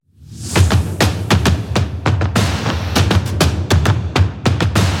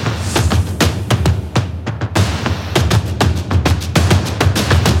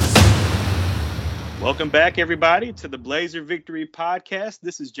Welcome back, everybody, to the Blazer Victory Podcast.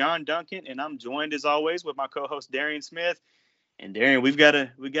 This is John Duncan, and I'm joined, as always, with my co-host Darian Smith. And Darian, we got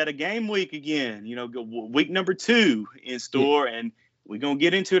a game week again. Week number 2 in store, and we're gonna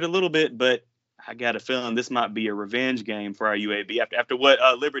get into it a little bit. But I got a feeling this might be a revenge game for our UAB after what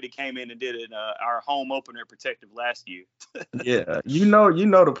Liberty came in and did in our home opener Protective last year. Yeah, you know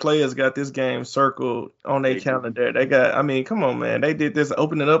the players got this game circled on their calendar. They got, I mean, come on, man. They did this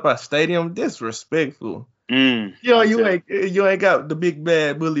opening up our stadium. Disrespectful. You ain't got the big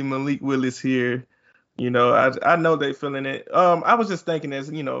bad bully Malik Willis here. I know they feeling it. I was just thinking I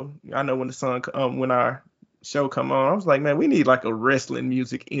know when our show come on, I was like, man, we need like a wrestling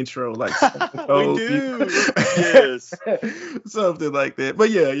music intro, like we do. Yes. Something like that.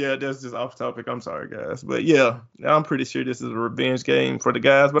 But yeah, that's just off topic. I'm sorry, guys. But yeah, I'm pretty sure this is a revenge game for the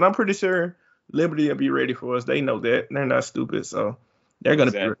guys, but I'm pretty sure Liberty will be ready for us. They know that. They're not stupid, so they're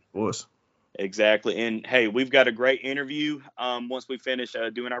going to be ready for us. Exactly. And hey, we've got a great interview once we finish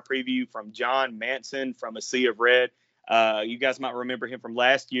doing our preview from John Manson from A Sea of Red. You guys might remember him from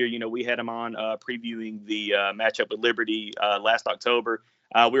last year. We had him on previewing the matchup with Liberty last October.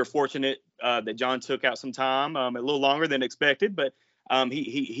 We were fortunate that John took out some time, a little longer than expected, but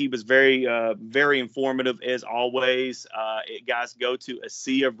he was very, very informative as always. Guys, go to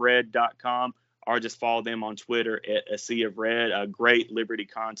aseaofred.com or just follow them on Twitter at A Sea of Red. Great Liberty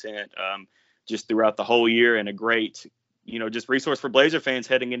content just throughout the whole year, and a great, just resource for Blazer fans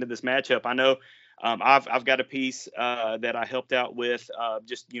heading into this matchup. I know I've got a piece that I helped out with,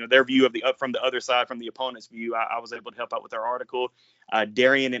 their view of from the other side, from the opponent's view. I was able to help out with their article.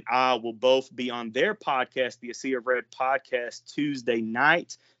 Darian and I will both be on their podcast, the A Sea of Red podcast, Tuesday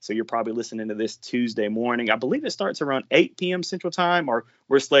night. So you're probably listening to this Tuesday morning. I believe it starts around 8 p.m. Central Time, or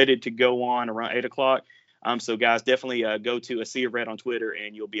we're slated to go on around 8 o'clock. So guys, definitely go to A Sea of Red on Twitter,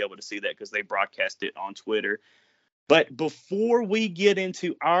 and you'll be able to see that because they broadcast it on Twitter. But before we get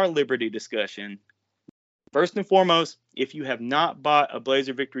into our Liberty discussion, first and foremost, if you have not bought a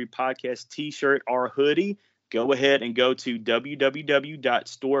Blazer Victory Podcast t-shirt or hoodie, go ahead and go to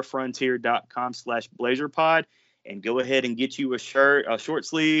www.storefrontier.com/blazerpod and go ahead and get you a shirt, a short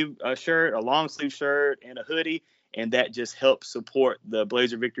sleeve shirt, a long sleeve shirt, and a hoodie. And that just helps support the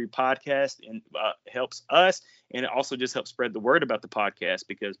Blazer Victory Podcast and helps us. And it also just helps spread the word about the podcast,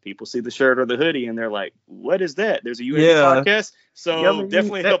 because people see the shirt or the hoodie and they're like, what is that? There's a UAB podcast. So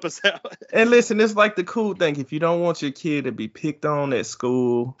definitely help us out. And listen, it's like the cool thing. If you don't want your kid to be picked on at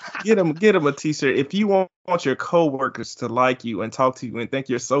school, get them a t-shirt. If you want your coworkers to like you and talk to you and think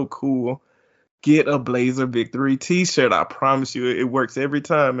you're so cool, get a Blazer Victory t-shirt. I promise you it works every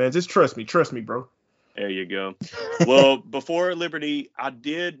time, man. Just trust me, bro. There you go. Well, before Liberty, I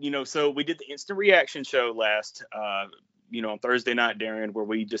did, so we did the instant reaction show last, on Thursday night, Darian, where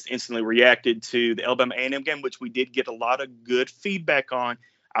we just instantly reacted to the Alabama A&M game, which we did get a lot of good feedback on.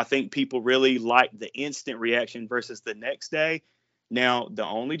 I think people really liked the instant reaction versus the next day. Now, the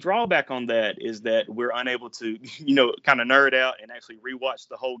only drawback on that is that we're unable to, kind of nerd out and actually rewatch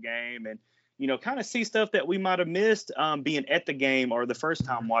the whole game and, kind of see stuff that we might have missed being at the game or the first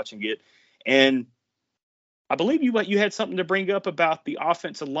time watching it. And I believe you had something to bring up about the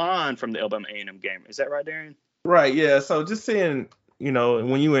offensive line from the Alabama A&M game. Is that right, Darian? Right, yeah. So just seeing,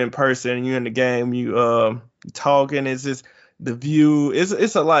 when you in person, you in the game, you talking, it's just the view.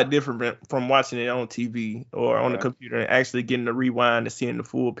 It's a lot different from watching it on TV or on the computer and actually getting the rewind and seeing the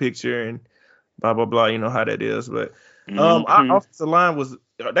full picture and blah blah blah. You know how that is. But our offensive line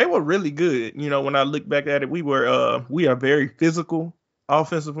they were really good. When I look back at it, we are very physical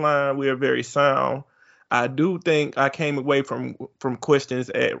offensive line. We are very sound. I do think I came away from questions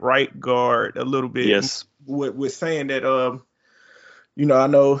at right guard a little bit. Yes. With saying that, I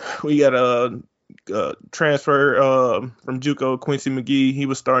know we got a transfer from JUCO, Quincy McGee. He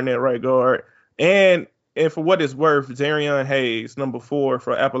was starting at right guard. And for what it's worth, Zarian Hayes, number 4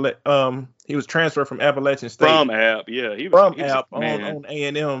 for he was transferred from Appalachian State. From App, yeah. He was on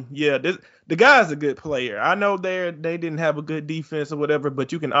A&M. Yeah, the guy's a good player. I know they didn't have a good defense or whatever,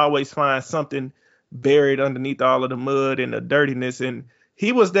 but you can always find something buried underneath all of the mud and the dirtiness, and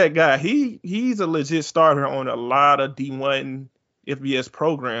he was that guy. He's a legit starter on a lot of D1 FBS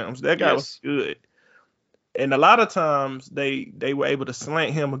programs. That guy was good, and a lot of times they were able to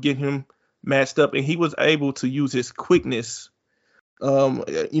slant him or get him matched up, and he was able to use his quickness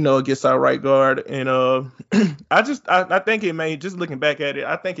against our right guard. And I think it may, just looking back at it,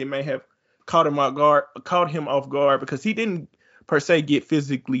 I think it may have caught him off guard because he didn't per se get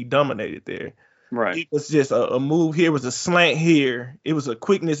physically dominated there. Right. It was just a move here, was a slant here. It was a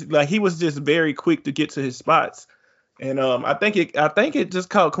quickness, like he was just very quick to get to his spots. And I think it just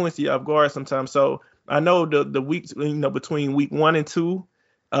caught Quincy off guard sometimes. So I know the weeks, between week 1 and 2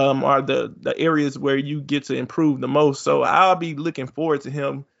 are the areas where you get to improve the most. So I'll be looking forward to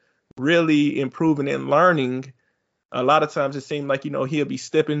him really improving and learning. A lot of times it seems like, he'll be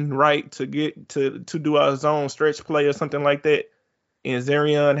stepping right to get to do a zone stretch play or something like that. And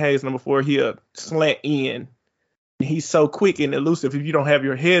Zarian Hayes, number 4, he'll slant in. He's so quick and elusive. If you don't have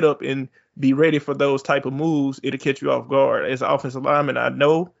your head up and be ready for those type of moves, it'll catch you off guard. As an offensive lineman, I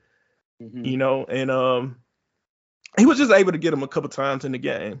know, and he was just able to get him a couple times in the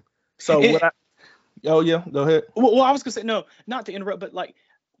game. So go ahead. Well, I was gonna say, no, not to interrupt, but like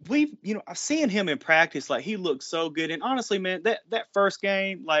I've seen him in practice, like he looks so good. And honestly, man, that first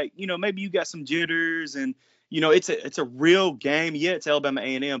game, like, maybe you got some jitters and, it's a real game. Yeah, it's Alabama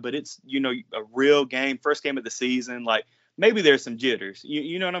A&M, but it's, a real game, first game of the season. Like maybe there's some jitters,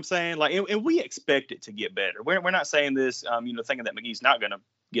 you know what I'm saying? Like, and we expect it to get better. We're not saying this, thinking that McGee's not going to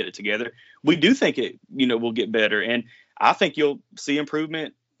get it together. We do think it, will get better. And I think you'll see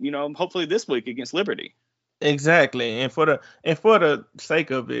improvement, hopefully this week against Liberty. Exactly, and for the sake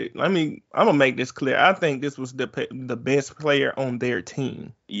of it, I'm gonna make this clear. I think this was the best player on their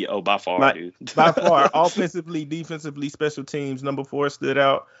team. Yeah, by far, dude. By far, offensively, defensively, special teams. Number 4 stood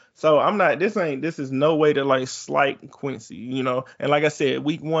out. So I'm not. This is no way to like slight Quincy, And like I said,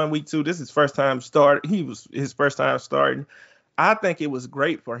 week 1, week 2, this is first time start. He was his first time starting. I think it was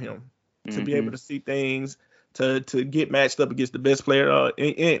great for him to be able to see things. To get matched up against the best player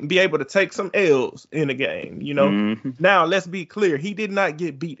and be able to take some L's in the game, Now, let's be clear. He did not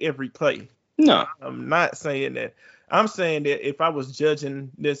get beat every play. No. I'm not saying that. I'm saying that if I was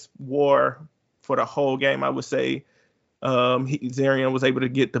judging this war for the whole game, I would say Zarian was able to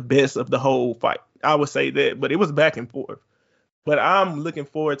get the best of the whole fight. I would say that, but it was back and forth. But I'm looking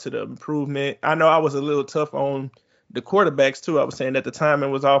forward to the improvement. I know I was a little tough on the quarterbacks, too. I was saying that the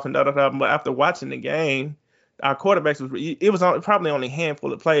timing was off and da-da-da. But after watching the game, our quarterbacks was probably only a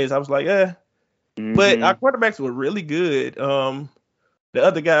handful of plays. I was like, but our quarterbacks were really good. The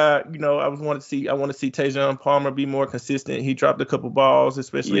other guy, I want to see Tajon Palmer be more consistent. He dropped a couple balls,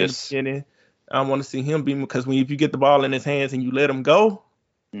 especially in the beginning. I want to see him be, because if you get the ball in his hands and you let him go,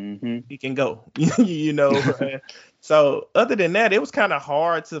 he can go. So other than that, it was kind of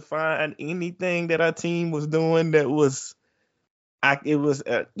hard to find anything that our team was doing that was.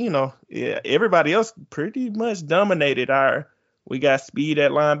 Everybody else pretty much dominated we got speed at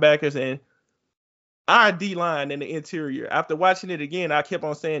linebackers and our D-line in the interior. After watching it again, I kept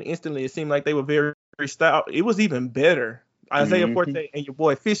on saying instantly, it seemed like they were very, very stout. It was even better. Isaiah Forte and your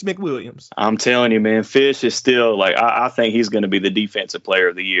boy Fish McWilliams. I'm telling you, man, Fish is still like, I think he's going to be the defensive player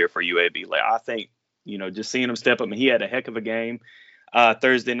of the year for UAB. Like, I think, just seeing him step up, and he had a heck of a game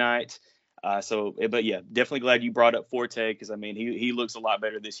Thursday night. But yeah, definitely glad you brought up Forte, because he looks a lot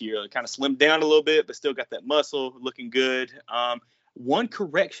better this year. Kind of slimmed down a little bit, but still got that muscle, looking good. One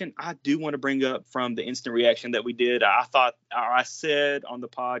correction I do want to bring up from the instant reaction that we did. I said on the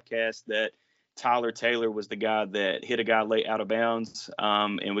podcast that Tyler Taylor was the guy that hit a guy late out of bounds,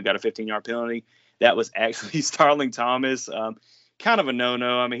 and we got a 15-yard penalty. That was actually Starling Thomas. Kind of a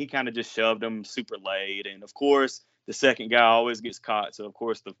no-no. He kind of just shoved him super late, and of course, the second guy always gets caught. So, of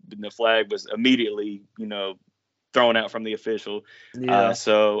course, the flag was immediately, thrown out from the official. Yeah.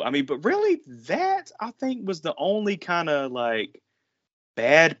 But really, that, I think, was the only kind of, like,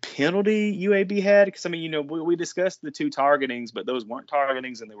 bad penalty UAB had. Because, we discussed the 2 targetings, but those weren't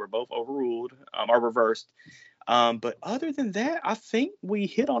targetings, and they were both overruled or reversed. But other than that, I think we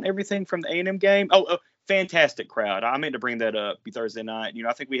hit on everything from the A&M game. Oh, fantastic crowd. I meant to bring that up Thursday night.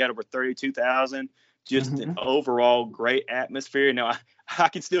 I think we had over 32,000. Just an overall great atmosphere. Now, I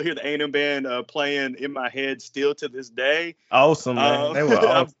can still hear the A&M band playing in my head still to this day. Awesome, man. They were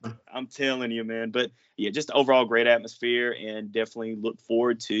awesome. I'm telling you, man. But, yeah, just overall great atmosphere, and definitely look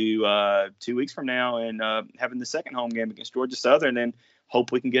forward to 2 weeks from now and having the second home game against Georgia Southern, and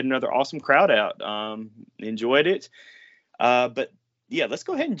hope we can get another awesome crowd out. Enjoyed it. But, yeah, let's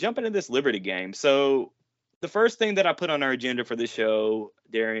go ahead and jump into this Liberty game. So, the first thing that I put on our agenda for this show,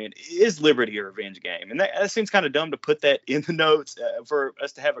 Darian, is Liberty a revenge game. And that seems kind of dumb to put that in the notes for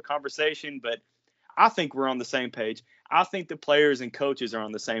us to have a conversation, but I think we're on the same page. I think the players and coaches are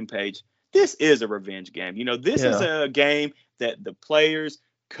on the same page. This is a revenge game. This is a game that the players,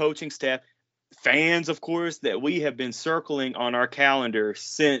 coaching staff, fans, of course, that we have been circling on our calendar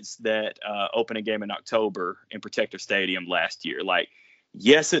since that opening game in October in Protective Stadium last year. Like,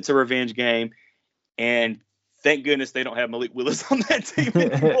 yes, it's a revenge game, and thank goodness they don't have Malik Willis on that team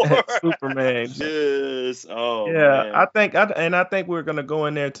anymore. Superman. Man. I think we're gonna go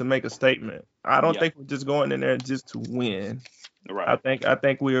in there to make a statement. I don't think we're just going in there just to win. Right. I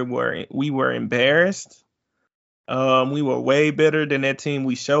think we were embarrassed. We were way better than that team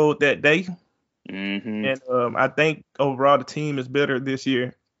we showed that day. Mm-hmm. And I think overall the team is better this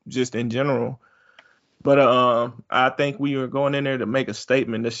year, just in general. But I think we were going in there to make a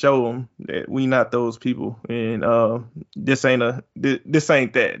statement to show them that we not those people, and this ain't this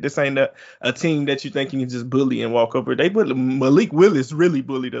ain't that. This ain't a team that you think you can just bully and walk over. They Malik Willis really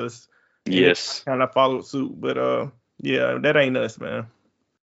bullied us, and it Yes. kind of followed suit. But yeah, that ain't us, man.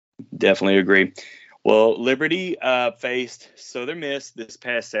 Definitely agree. Well, Liberty faced Southern Miss this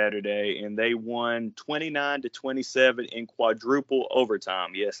past Saturday, and they won 29-27 in quadruple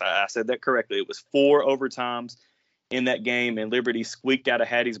overtime. Yes, I said that correctly. It was 4 overtimes in that game, and Liberty squeaked out of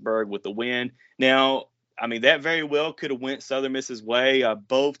Hattiesburg with the win. Now, I mean, that very well could have went Southern Miss's way.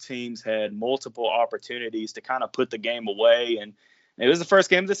 Both teams had multiple opportunities to kind of put the game away, and it was the first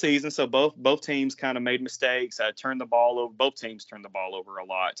game of the season, so both teams kind of made mistakes. Turned the ball over. Both teams turned the ball over a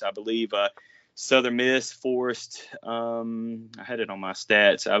lot. I believe Southern Miss forced. I had it on my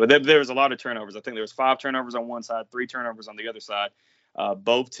stats, but there was a lot of turnovers. I think there was 5 turnovers on one side, 3 turnovers on the other side.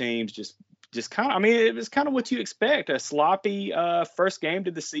 Both teams just kind of. I mean, it was kind of what you expect. A sloppy first game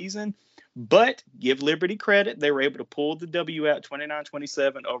to the season. But give Liberty credit. They were able to pull the W out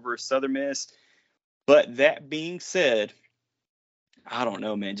 29-27 over Southern Miss. But that being said, I don't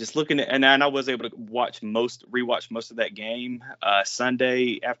know, man. Just looking at, and I was able to rewatch most of that game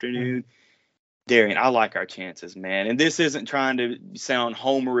Sunday afternoon. Darian, I like our chances, man. And this isn't trying to sound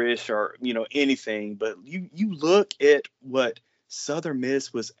homerish or anything, but you look at what Southern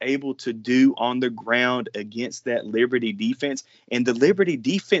Miss was able to do on the ground against that Liberty defense, and the Liberty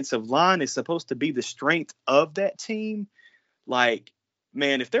defensive line is supposed to be the strength of that team. Like,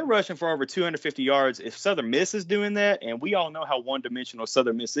 man, if they're rushing for over 250 yards, if Southern Miss is doing that, and we all know how one-dimensional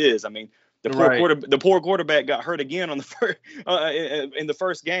Southern Miss is. I mean, the poor quarterback got hurt again on the in the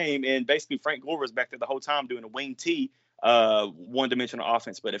first game, and basically Frank Gore was back there the whole time doing a wing T, one-dimensional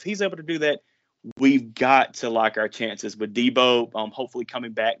offense. But if he's able to do that, we've got to like our chances with Debo, hopefully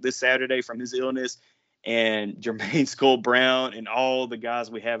coming back this Saturday from his illness, and Jermaine Skull-Brown and all the guys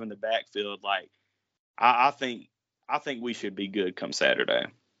we have in the backfield. Like, I think we should be good come Saturday.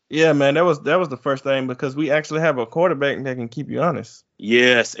 Yeah, man, that was the first thing, because we actually have a quarterback that can keep you honest.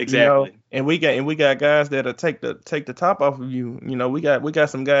 Yes, exactly. And we got guys that'll take the top off of you. We got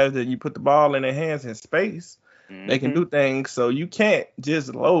some guys that you put the ball in their hands in space. Mm-hmm. They can do things, so you can't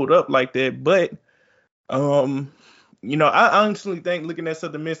just load up like that. But I honestly think, looking at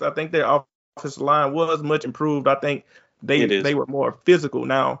Southern Miss, I think their offensive line was much improved. I think they were more physical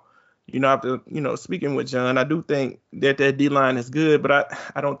now. After speaking with John, I do think that D-line is good, but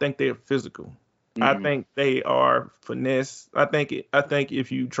I don't think they're physical. Mm-hmm. I think they are finesse. I think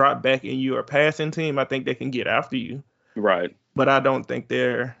if you drop back and you're a passing team, I think they can get after you. Right. But I don't think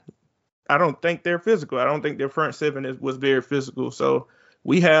they're physical. I don't think their front seven was very physical. So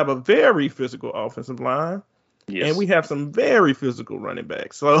we have a very physical offensive line. Yes. And we have some very physical running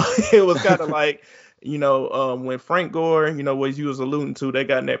backs. So it was kind of like, when Frank Gore, what you was alluding to, they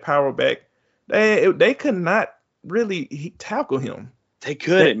got in that power back, they could not really tackle him. They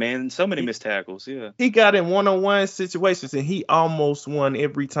couldn't, man. So many missed tackles, yeah. He got in one-on-one situations, and he almost won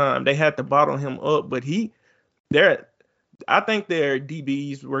every time. They had to bottle him up, but I think their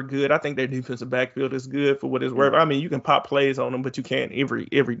DBs were good. I think their defensive backfield is good for what it's worth. I mean, you can pop plays on them, but you can't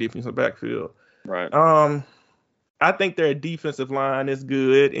every defensive backfield. Right. I think their defensive line is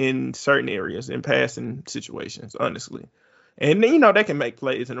good in certain areas, in passing situations, honestly. And, they can make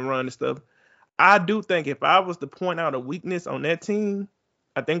plays and run and stuff. I do think if I was to point out a weakness on that team,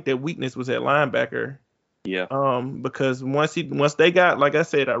 I think their weakness was at linebacker. Yeah. Because once they got, like I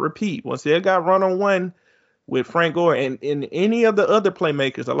said, I repeat, once they got run-on-one with Frank Gore and any of the other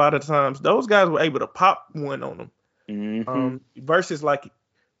playmakers, a lot of times, those guys were able to pop one on them. Mm-hmm. Versus, like,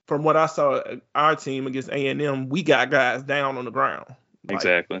 from what I saw, our team against A&M, we got guys down on the ground. Like,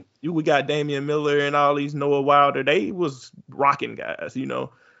 exactly. We got Damian Miller and all these Noah Wilder. They was rocking guys,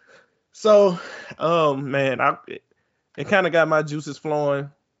 So, man, it kind of got my juices flowing.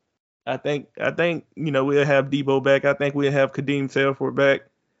 I think we'll have Debo back. I think we'll have Kadeem Telford back.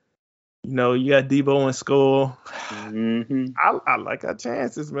 You got Debo and Skull. Mm-hmm. I like our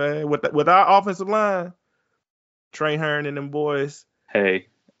chances, man. With our offensive line, Trey Hearn and them boys. Hey.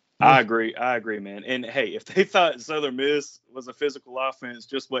 I agree, man. And hey, if they thought Southern Miss was a physical offense,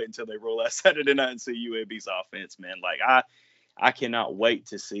 just wait until they roll out Saturday night and see UAB's offense, man. Like, I cannot wait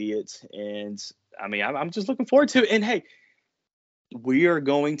to see it. And I mean, I'm just looking forward to it. And hey, we are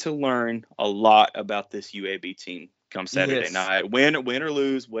going to learn a lot about this UAB team come Saturday night. Win or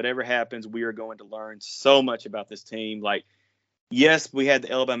lose, whatever happens, we are going to learn so much about this team. Like, Yes, we had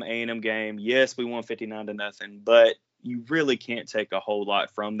the Alabama A&M game. Yes, we won 59-0, but you really can't take a whole lot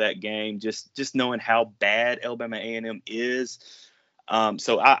from that game. Just knowing how bad Alabama A&M is.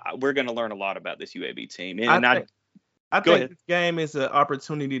 So we're going to learn a lot about this UAB team. And I go think ahead. this game is an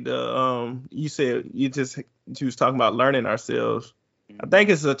opportunity to you said you was talking about learning ourselves. I think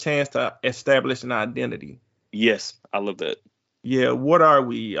it's a chance to establish an identity. Yes, I love that. Yeah, what are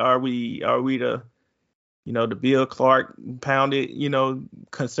we? Are we the the Bill Clark pounded,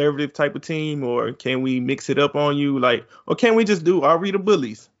 conservative type of team, or can we mix it up on you? Like, or can we just are we the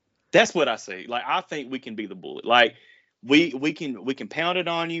bullies? That's what I say. Like, I think we can be the bully. Like, we can pound it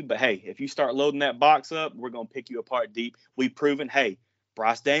on you, but hey, if you start loading that box up, we're gonna pick you apart deep. We've proven, hey,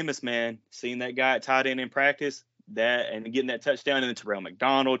 Bryce Davis, man, seeing that guy at tight end in practice, that and getting that touchdown, and then Terrell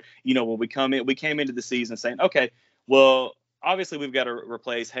McDonald. When we came into the season saying, okay, well, obviously we've got to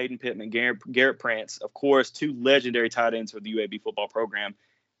replace Hayden Pittman, Garrett Prance, of course, two legendary tight ends for the UAB football program.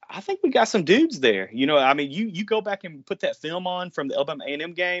 I think we got some dudes there. You go back and put that film on from the Alabama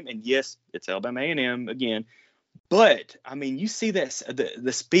A&M game, and yes, it's Alabama A&M again. But I mean, you see that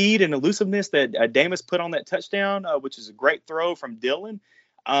the speed and elusiveness that Davis put on that touchdown, which is a great throw from Dylan.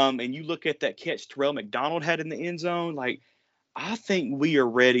 And you look at that catch Terrell McDonald had in the end zone. Like, I think we are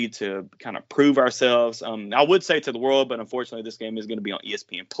ready to kind of prove ourselves. I would say to the world, but unfortunately, this game is going to be on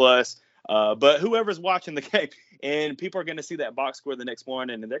ESPN Plus. But whoever's watching the game, and people are going to see that box score the next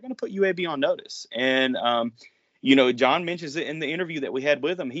morning, and they're going to put UAB on notice. And John mentions it in the interview that we had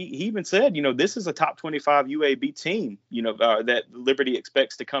with him. He even said, this is a top 25 UAB team, that Liberty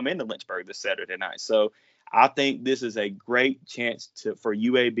expects to come into Lynchburg this Saturday night. So I think this is a great chance for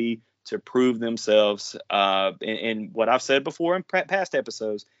UAB to prove themselves. And what I've said before in past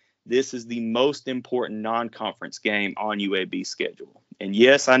episodes, this is the most important non-conference game on UAB's schedule. And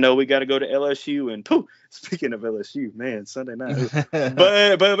yes, I know we got to go to LSU. And speaking of LSU, man, Sunday night.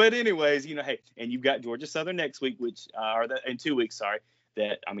 but anyways, hey, and you've got Georgia Southern next week, which in 2 weeks. Sorry,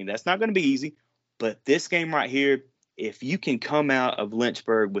 that's not going to be easy. But this game right here, if you can come out of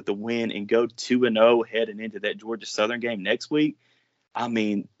Lynchburg with a win and go 2-0 heading into that Georgia Southern game next week, I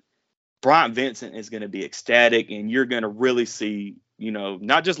mean, Bryant Vincent is going to be ecstatic, and you're going to really see,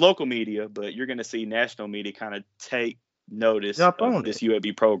 not just local media, but you're going to see national media kind of take notice of this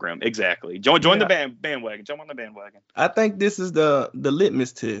UAB program. Exactly. Join the bandwagon. Jump on the bandwagon. I think this is the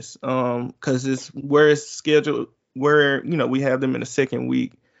litmus test, because it's where it's scheduled, where we have them in the second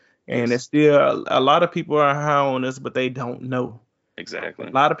week, and it's still a lot of people are high on us, but they don't know. Exactly.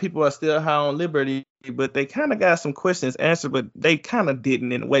 A lot of people are still high on Liberty, but they kind of got some questions answered, but they kind of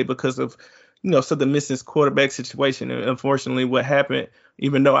didn't in a way because of, Southern Miss's quarterback situation. And unfortunately, what happened,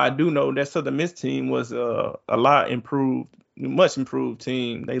 even though I do know that Southern Miss team was a lot improved, much improved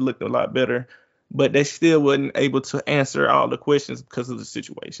team. They looked a lot better, but they still wasn't able to answer all the questions because of the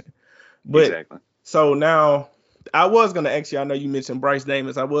situation. But exactly. So now, I was gonna ask you. I know you mentioned Bryce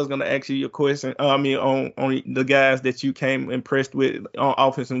Davis. I was gonna ask you your question. On the guys that you came impressed with on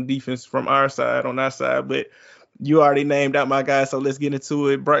offense and defense from our side, on our side. But you already named out my guys, so let's get into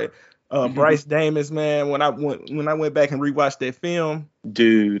it. Bryce Davis, man. When I went back and rewatched that film,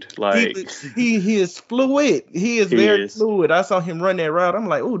 dude, like he is fluid. He is very fluid. I saw him run that route. I'm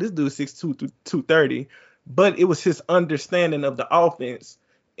like, oh, this dude's 6'2", 230. But it was his understanding of the offense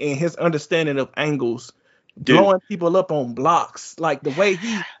and his understanding of angles. Blowing people up on blocks, like the way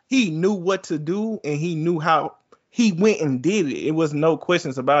he knew what to do, and he knew how he went and did it. It was no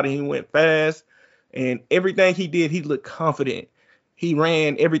questions about it. He went fast, and everything he did, he looked confident. He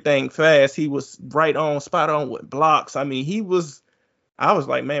ran everything fast. He was spot on with blocks. I mean, I was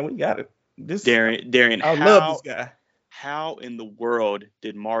like, man, we got it. Darian, I love this guy. How in the world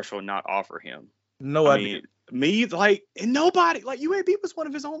did Marshall not offer him? No idea. And nobody, UAB was one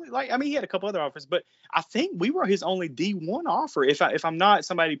of his only, he had a couple other offers, but I think we were his only D1 offer. If I'm not,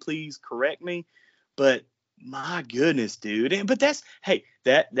 somebody please correct me, but my goodness, dude. But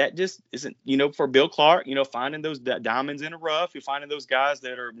that just isn't, for Bill Clark, finding those diamonds in the rough, you're finding those guys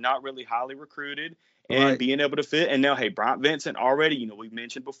that are not really highly recruited and being able to fit. And now, Bryant Vincent already, we've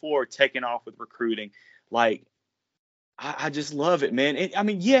mentioned before, taking off with recruiting. I just love it, man.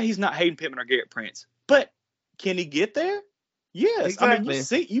 He's not Hayden Pittman or Garrett Prance, but can he get there? Yes. Exactly.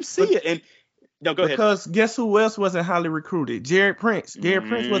 You see it. And no, go ahead. Because guess who else wasn't highly recruited? Garrett Prance. Garrett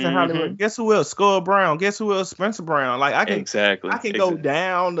Prance wasn't highly recruited. Guess who else? Skull Brown. Guess who else? Spencer Brown. I can go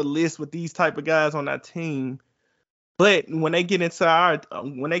down the list with these type of guys on our team. But when they get into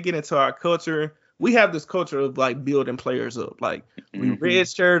our culture, we have this culture of building players up. We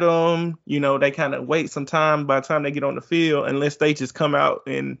redshirt them. They kind of wait some time by the time they get on the field, unless they just come out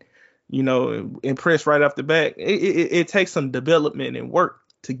and impress right off the bat. It takes some development and work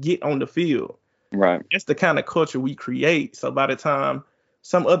to get on the field. Right. That's the kind of culture we create. So by the time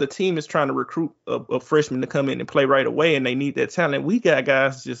some other team is trying to recruit a freshman to come in and play right away, and they need that talent, we got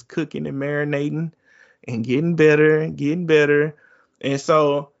guys just cooking and marinating and getting better and getting better. And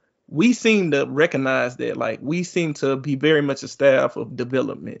so we seem to recognize that, like, we seem to be very much a staff of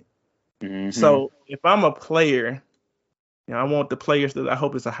development. Mm-hmm. So if I'm a player, I want the players that I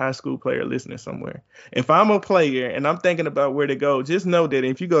hope it's a high school player listening somewhere. If I'm a player and I'm thinking about where to go, just know that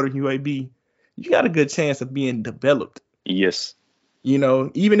if you go to UAB, you got a good chance of being developed. Yes.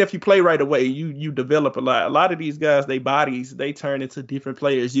 Even if you play right away, you develop a lot. A lot of these guys, they bodies, they turn into different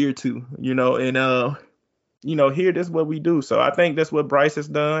players year two, and here, this is what we do. So I think that's what Bryce has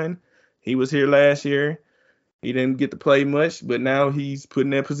done. He was here last year. He didn't get to play much, but now he's put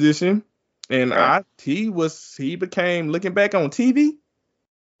in that position. And he became, looking back on TV,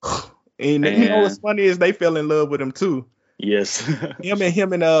 and you know what's funny is they fell in love with him too. Yes. him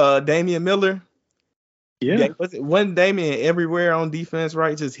and Damian Miller. Yeah. Wasn't Damian everywhere on defense,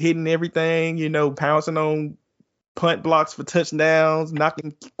 right? Just hitting everything, pouncing on punt blocks for touchdowns,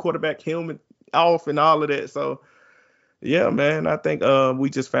 knocking quarterback helmet off and all of that. So yeah, man, I think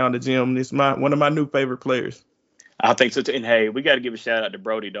we just found a gem. It's one of my new favorite players. I think so too. And hey, we got to give a shout out to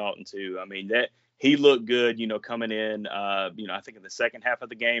Brody Dalton too. I mean, that he looked good, coming in. I think in the second half of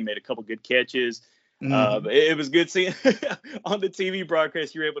the game, made a couple good catches. It was good seeing on the TV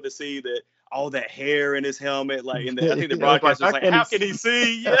broadcast. You were able to see that all that hair in his helmet. Like, I think the broadcast was like, "How can he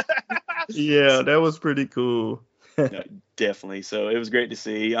see?" Yeah, that was pretty cool. No, definitely. So it was great to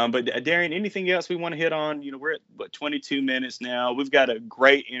see. But Darian, anything else we want to hit on? We're at 22 minutes now. We've got a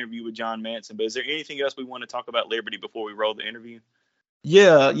great interview with John Manson. But is there anything else we want to talk about Liberty before we roll the interview?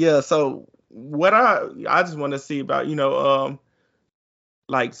 Yeah. So what I just want to see about,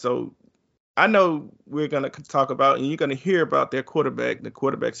 so I know we're gonna talk about, and you're gonna hear about their quarterback, the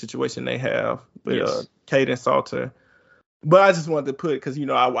quarterback situation they have with Kaidon Salter. But I just wanted to put, because,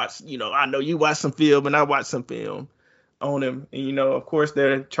 I watched, I know you watched some film and I watched some film on him. And, of course,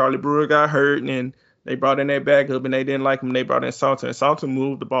 Charlie Brewer got hurt and they brought in their backup and they didn't like him. They brought in Salter, and Salter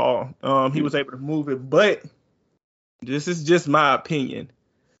moved the ball. He was able to move it. But this is just my opinion.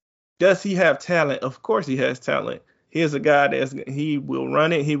 Does he have talent? Of course he has talent. Here's a guy he will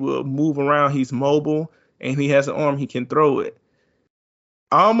run it. He will move around. He's mobile and he has an arm. He can throw it.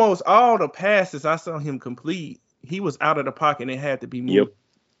 Almost all the passes I saw him complete, he was out of the pocket and it had to be moved. Yep.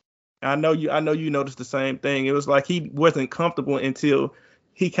 I know you noticed the same thing. It was like he wasn't comfortable until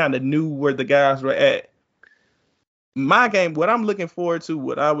he kind of knew where the guys were at. My game, what I'm looking forward to,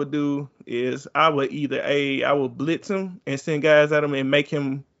 what I would do is I would blitz him and send guys at him and make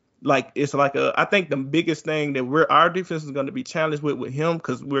him I think the biggest thing that our defense is going to be challenged with him,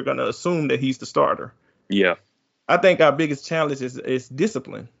 because we're going to assume that he's the starter. Yeah. I think our biggest challenge is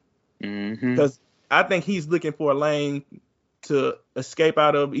discipline. Mm-hmm. Because I think he's looking for a lane to escape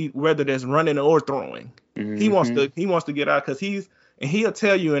out of, whether that's running or throwing. Mm-hmm. He wants to get out, because he'll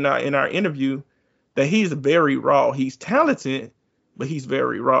tell you in our interview that he's very raw. He's talented, but he's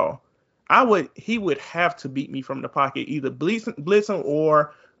very raw. He would have to beat me from the pocket, either blitz him,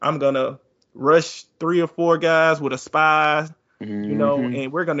 or I'm gonna rush 3 or 4 guys with a spy,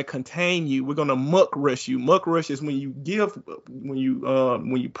 and we're gonna contain you. We're gonna muck rush you. Muck rush is when you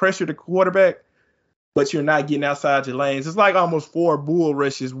pressure the quarterback, but you're not getting outside your lanes. It's like almost 4 bull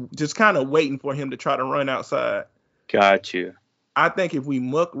rushes, just kind of waiting for him to try to run outside. Got you. I think if we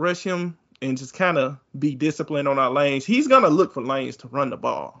muck rush him and just kind of be disciplined on our lanes, he's going to look for lanes to run the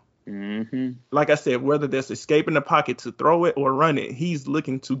ball. Mm-hmm. Like I said, whether that's escaping the pocket to throw it or run it, he's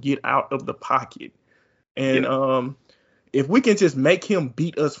looking to get out of the pocket. And if we can just make him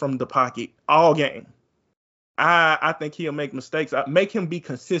beat us from the pocket all game, I think he'll make mistakes. Make him be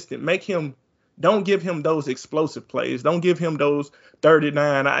consistent. Don't give him those explosive plays. Don't give him those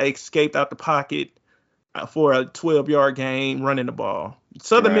 39. I escaped out the pocket for a 12-yard game running the ball.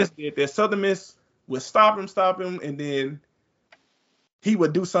 Southern Miss did that. Southern Miss would stop him, and then he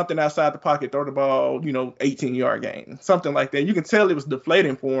would do something outside the pocket, throw the ball, 18-yard game, something like that. You can tell it was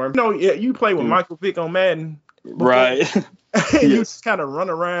deflating for him. You play with Michael Vick on Madden, right? You just kind of run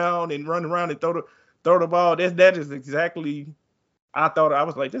around and throw the ball. That is exactly. I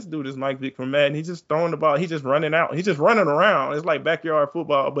was like, this dude is Mike Vick from Madden. He's just throwing the ball. He's just running out. He's just running around. It's like backyard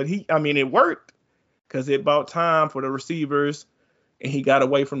football. But it worked, because it bought time for the receivers, and he got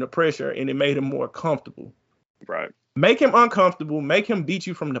away from the pressure, and it made him more comfortable. Right. Make him uncomfortable. Make him beat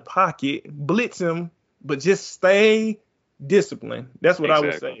you from the pocket. Blitz him, but just stay disciplined. That's what I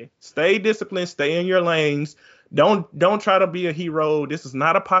would say. Stay disciplined. Stay in your lanes. Don't try to be a hero. This is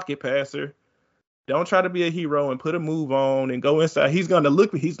not a pocket passer. Don't try to be a hero and put a move on and go inside. He's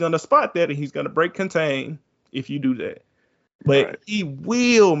gonna spot that, and he's gonna break contain if you do that. But Right. he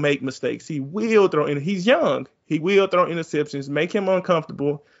will make mistakes. He will throw in. He's young. He will throw interceptions, make him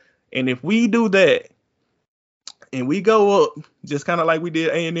uncomfortable. And if we do that, and we go up, just kind of like we did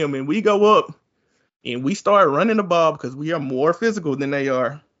A&M, and we go up and we start running the ball because we are more physical than they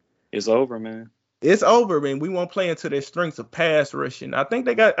are, It's over, man. it's over, man. We won't play into their strengths of pass rushing. I think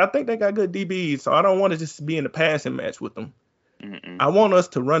they got good DBs, so I don't want to just be in a passing match with them. Mm-mm. I want us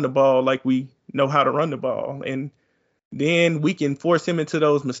to run the ball like we know how to run the ball, and then we can force him into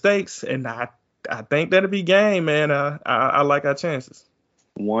those mistakes. And I think that'll be game, man. I like our chances.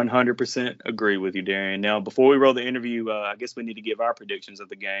 100% agree with you, Darian. Now, before we roll the interview, I guess we need to give our predictions of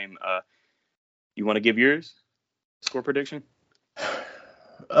the game. You want to give yours? Score prediction?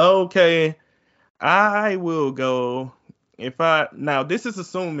 Okay, I will go. Now this is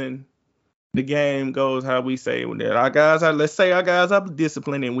assuming the game goes how we say that our guys are. Let's say our guys are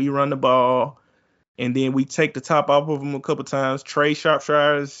disciplined and we run the ball, and then we take the top off of them a couple times. Trey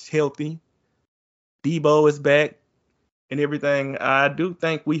Sharpshire is healthy. Debo is back. And everything, I do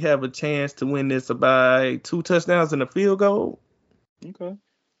think we have a chance to win this by 2 touchdowns and a field goal. Okay.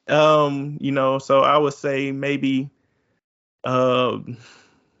 So I would say maybe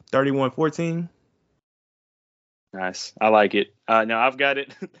 31-14. Nice. I like it. Now I've got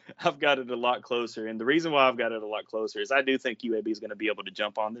it. I've got it a lot closer, and the reason why I've got it a lot closer is I do think UAB is going to be able to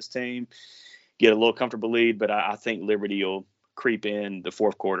jump on this team, get a little comfortable lead, but I think Liberty will creep in the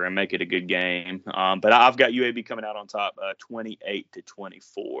fourth quarter and make it a good game. But I've got UAB coming out on top,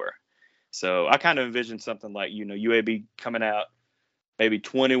 28-24. So I kind of envision something like, UAB coming out maybe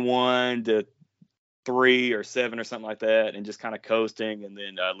 21-3 or 7 or something like that, and just kind of coasting, and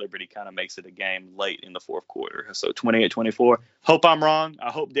then Liberty kind of makes it a game late in the fourth quarter. So 28-24. Hope I'm wrong.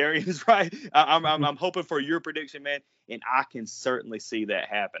 I hope Darian is right. I'm hoping for your prediction, man, and I can certainly see that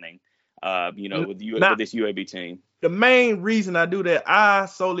happening. With this UAB team. The main reason I do that, I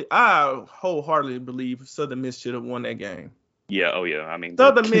wholeheartedly believe Southern Miss should have won that game. Yeah, oh yeah. I mean,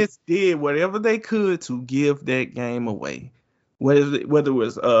 Southern Miss did whatever they could to give that game away. Whether it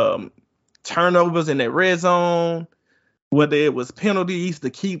was turnovers in that red zone, whether it was penalties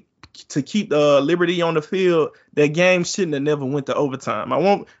to keep Liberty on the field, that game shouldn't have never went to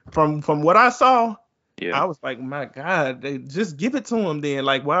overtime. From what I saw. Yeah. I was like, my God, they just give it to them then.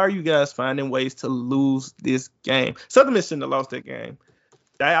 Like, why are you guys finding ways to lose this game? Southern Miss shouldn't have lost that game.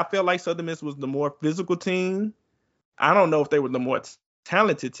 I felt like Southern Miss was the more physical team. I don't know if they were the more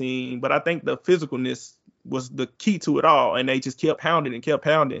talented team, but I think the physicalness was the key to it all. And they just kept pounding and kept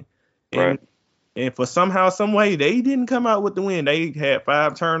pounding. Right. And for somehow, some way, they didn't come out with the win. They had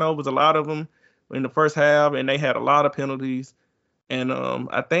 5 turnovers, a lot of them in the first half, and they had a lot of penalties. And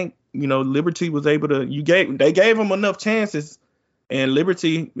I think, Liberty was able to. They gave them enough chances, and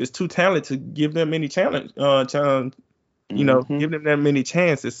Liberty is too talented to give them any challenge. Give them that many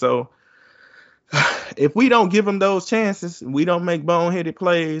chances. So if we don't give them those chances, we don't make boneheaded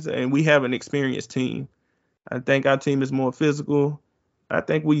plays, and we have an experienced team. I think our team is more physical. I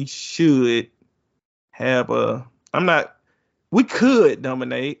think we should have we could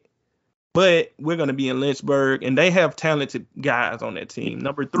dominate. But we're going to be in Lynchburg, and they have talented guys on that team.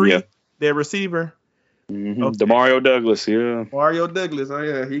 Number 3, their receiver. Mm-hmm. Okay. Demario Douglas, yeah. Mario Douglas, oh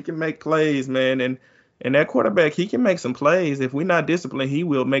yeah, he can make plays, man. And that quarterback, he can make some plays. If we're not disciplined, he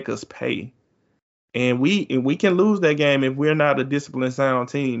will make us pay. And we can lose that game if we're not a disciplined, sound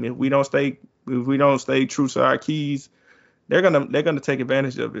team. If we don't stay true to our keys, they're gonna take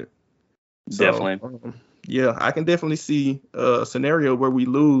advantage of it. Definitely. Yeah, I can definitely see a scenario where we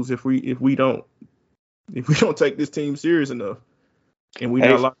lose if we don't take this team serious enough, and we're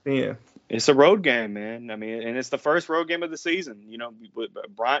not locked in. It's a road game, man. I mean, and it's the first road game of the season.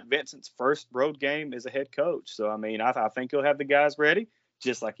 Bryant Vincent's first road game as a head coach. So I mean, I think he'll have the guys ready,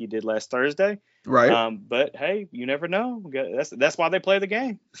 just like he did last Thursday. Right. But hey, you never know. That's why they play the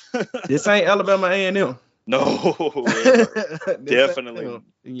game. This ain't Alabama A&M. No,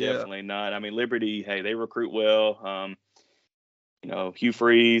 definitely not. I mean, Liberty, hey, they recruit well. Hugh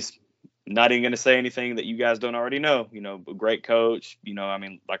Freeze, not even going to say anything that you guys don't already know. Great coach. I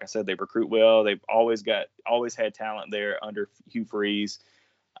mean, like I said, they recruit well. They've always had talent there under Hugh Freeze.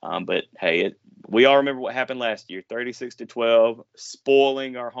 But hey, we all remember what happened last year, 36-12,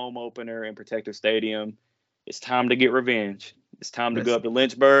 spoiling our home opener in Protective Stadium. It's time to get revenge. It's time to go up to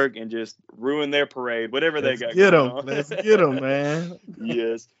Lynchburg and just ruin their parade, whatever they got going on. Let's get them, man.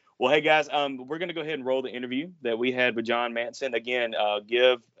 Yes. Well, hey, guys, we're going to go ahead and roll the interview that we had with John Manson. Again,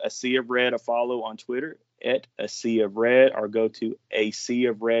 give A Sea of Red a follow on Twitter at A Sea of Red, or go to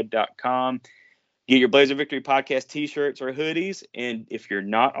aseaofred.com. Get your Blazer Victory Podcast t-shirts or hoodies. And if you're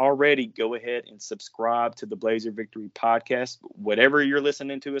not already, go ahead and subscribe to the Blazer Victory Podcast, whatever you're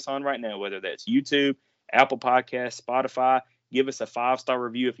listening to us on right now, whether that's YouTube, Apple Podcasts, Spotify. Give us a 5-star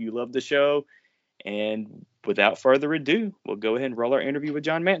review if you love the show. And without further ado, we'll go ahead and roll our interview with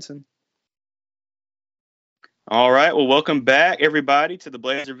John Manson. All right. Well, welcome back, everybody, to the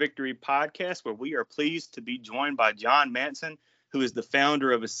Blazer Victory Podcast, where we are pleased to be joined by John Manson, who is the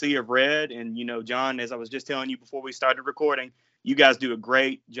founder of A Sea of Red. And, you know, John, as I was just telling you before we started recording, you guys do a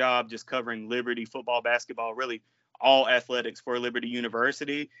great job just covering Liberty football, basketball, really all athletics for Liberty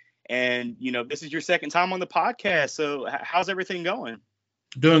University. And, you know, this is your second time on the podcast. So how's everything going?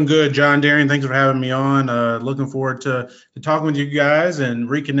 Doing good, John Darian. Thanks for having me on. Looking forward to talking with you guys and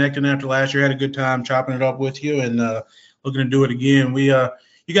reconnecting after last year. Had a good time chopping it up with you and looking to do it again.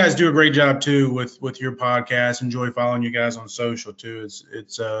 You guys do a great job too with your podcast. Enjoy following you guys on social too.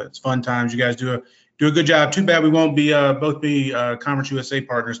 It's fun times. You guys do a good job. Too bad we won't be both be Conference USA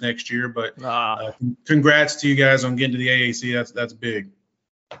partners next year, but congrats to you guys on getting to the AAC. That's big.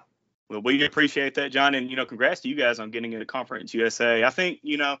 Well, we appreciate that, John, and, you know, congrats to you guys on getting into Conference USA. I think,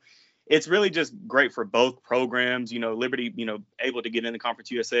 you know, it's really just great for both programs. You know, Liberty, you know, able to get into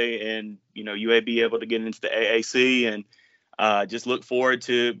Conference USA, and, you know, UAB able to get into the AAC, and just look forward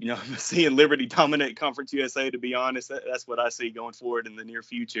to, you know, seeing Liberty dominate Conference USA. To be honest, that's what I see going forward in the near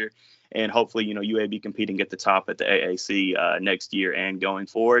future, and hopefully, you know, UAB competing at the top at the AAC next year and going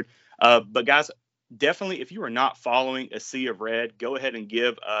forward. But guys, definitely, if you are not following A Sea of Red, go ahead and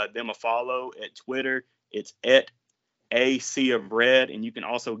give them a follow at Twitter. It's at A Sea of Red, and you can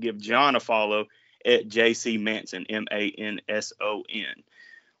also give John a follow at JC Manson, Manson.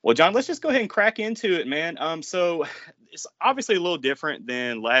 Well, John, let's just go ahead and crack into it, man. So it's obviously a little different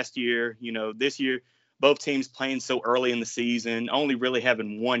than last year. You know, this year, both teams playing so early in the season, only really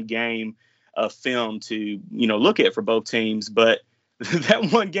having one game of film to, you know, look at for both teams. But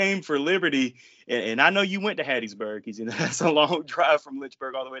that one game for Liberty, and I know you went to Hattiesburg, because, you know, that's a long drive from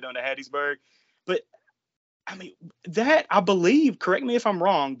Lynchburg all the way down to Hattiesburg. But I mean, that, I believe, correct me if I'm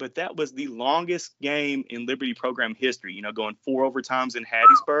wrong, but that was the longest game in Liberty program history, you know, going 4 overtimes in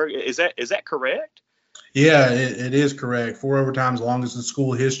Hattiesburg. Is that correct? Yeah, it is correct. 4 overtimes, longest in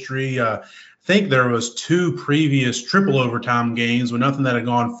school history. I think there was 2 previous triple overtime games, but nothing that had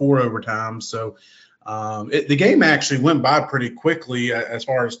gone 4 overtimes. So the game actually went by pretty quickly as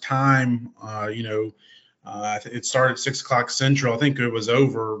far as time. It started at 6 o'clock Central. I think it was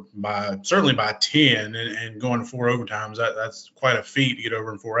over certainly by 10, and going to 4 overtimes. That's quite a feat to get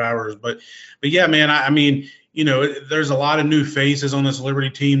over in 4 hours. But yeah, man, I mean, you know, there's a lot of new faces on this Liberty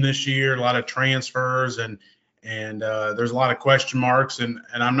team this year, a lot of transfers, and there's a lot of question marks, and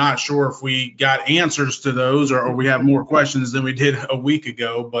I'm not sure if we got answers to those, or we have more questions than we did a week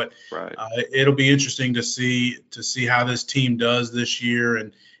ago. But right. It'll be interesting to see how this team does this year,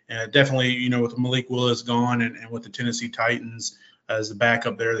 and definitely, you know, with Malik Willis gone, and with the Tennessee Titans as the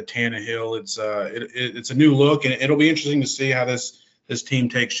backup there, the Tannehill, it's a new look, and it'll be interesting to see how this team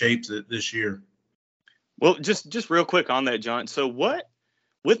takes shape this year. Well, just real quick on that, John. So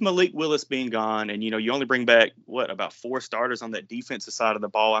with Malik Willis being gone, and, you know, you only bring back about 4 starters on that defensive side of the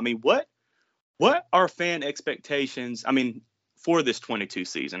ball. I mean, what are fan expectations? I mean, for this 22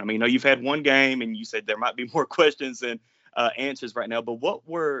 season. I mean, you know, you've had one game, and you said there might be more questions than answers right now. But what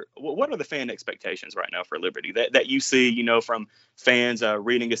are the fan expectations right now for Liberty that you see, you know, from fans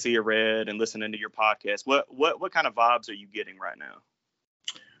reading A Sea of Red and listening to your podcast? What kind of vibes are you getting right now?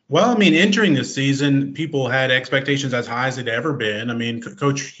 Well, I mean, entering this season, people had expectations as high as they'd ever been. I mean,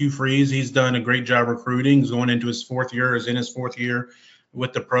 Coach Hugh Freeze, he's done a great job recruiting. He's going into his 4th year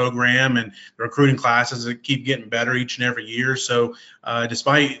with the program, and the recruiting classes that keep getting better each and every year. So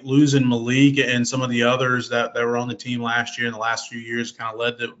despite losing Malik and some of the others that were on the team last year and the last few years kind of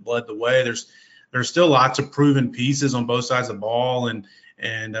led the way, there's still lots of proven pieces on both sides of the ball, and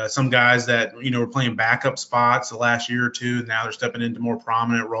some guys that, you know, were playing backup spots the last year or two, and now they're stepping into more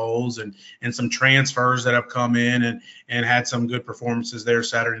prominent roles, and some transfers that have come in and had some good performances there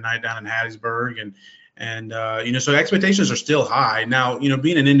Saturday night down in Hattiesburg. And you know, so expectations are still high. Now, you know,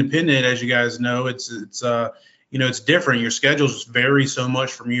 being an independent, as you guys know, it's you know, it's different. Your schedules vary so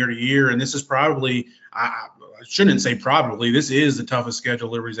much from year to year, and this is probably, I shouldn't say probably, this is the toughest schedule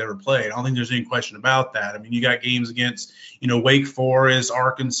Liberty's ever played. I don't think there's any question about that. I mean, you got games against, you know, Wake Forest,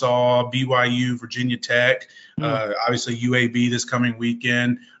 Arkansas, BYU, Virginia Tech, obviously UAB this coming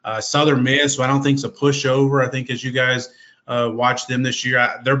weekend, Southern Miss, who I don't think is a pushover. I think, as you guys watch them this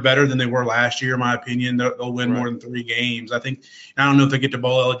year. They're better than they were last year, in my opinion. They'll win more than 3 games. I don't know if they get to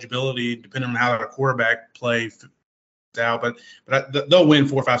bowl eligibility, depending on how their quarterback play out, but they'll win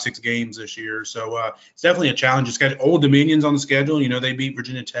 4, 5, 6 games this year. So it's definitely a challenge. It's got Old Dominion's on the schedule. They beat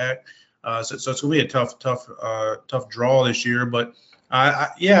Virginia Tech. So it's going to be a tough draw this year. But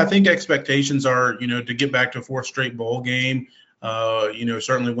I think expectations are, to get back to a 4th straight bowl game,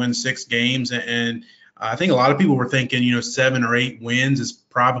 certainly win 6 games. And I think a lot of people were thinking, 7 or 8 wins is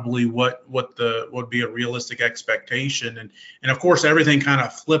probably what would be a realistic expectation. And of course, everything kind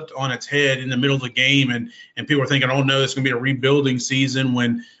of flipped on its head in the middle of the game. And people were thinking, oh no, it's going to be a rebuilding season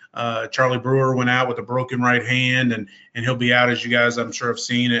when Charlie Brewer went out with a broken right hand, and he'll be out, as you guys I'm sure have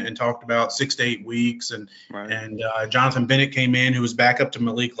seen it and talked about, 6 to 8 weeks. And Jonathan Bennett came in, who was backup to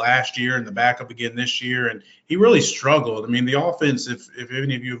Malik last year and the backup again this year, and he really struggled. I mean, the offense, if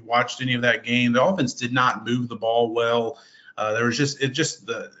any of you have watched any of that game, the offense did not move the ball well. There was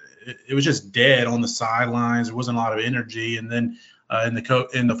it was just dead on the sidelines. There wasn't a lot of energy. And then in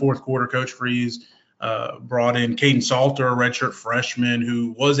the fourth quarter, Coach Freeze brought in Caden Salter, a redshirt freshman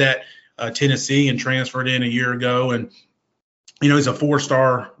who was at Tennessee and transferred in a year ago. And, he's a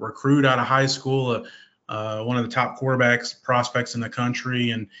 4-star recruit out of high school, one of the top prospects in the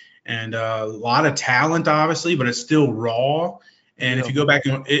country, and a lot of talent, obviously, but it's still raw. And if you go back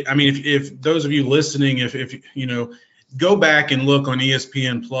and, if those of you listening, if go back and look on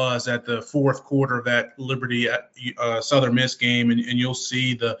ESPN Plus at the fourth quarter of that Liberty Southern Miss game, and you'll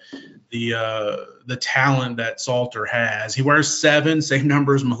see the talent that Salter has. He wears 7, same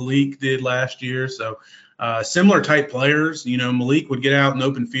number as Malik did last year. So similar type players. Malik would get out in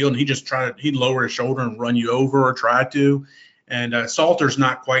open field and he'd lower his shoulder and run you over or try to. And Salter's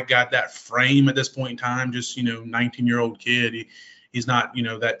not quite got that frame at this point in time. Just 19-year-old kid. He's not,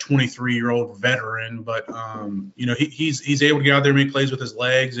 that 23-year-old veteran, but he's able to get out there and make plays with his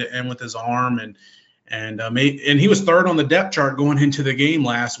legs and with his arm, and he was 3rd on the depth chart going into the game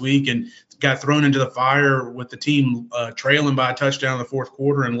last week, and got thrown into the fire with the team trailing by a touchdown in the fourth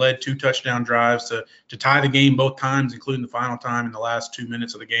quarter, and led 2 touchdown drives to tie the game both times, including the final time in the last 2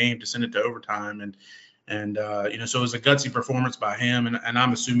 minutes of the game to send it to overtime, and so it was a gutsy performance by him, and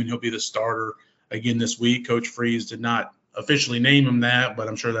I'm assuming he'll be the starter again this week. Coach Freeze did not officially name him that, but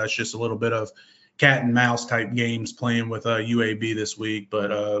I'm sure that's just a little bit of cat and mouse type games playing with UAB this week.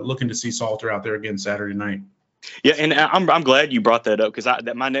 But looking to see Salter out there again Saturday night. Yeah, and I'm glad you brought that up, because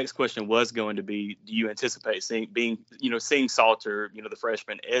my next question was going to be, do you anticipate seeing Salter, the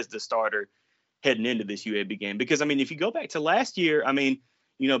freshman, as the starter heading into this UAB game? Because if you go back to last year,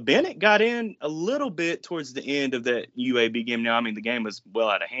 Bennett got in a little bit towards the end of that UAB game. Now, the game was well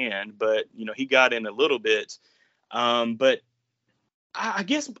out of hand, but he got in a little bit. But I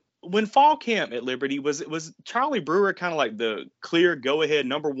guess when fall camp at Liberty, was Charlie Brewer kind of like the clear go-ahead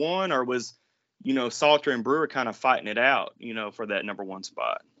number 1, or was, Salter and Brewer kind of fighting it out, for that number 1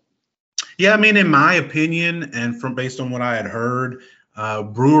 spot? Yeah, in my opinion, and based on what I had heard,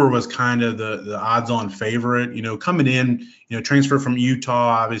 Brewer was kind of the odds-on favorite. Coming in, transferred from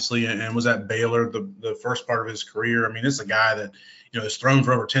Utah, obviously, and was at Baylor the first part of his career. This is a guy that has thrown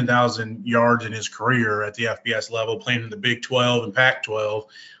for over 10,000 yards in his career at the FBS level, playing in the Big 12 and Pac-12.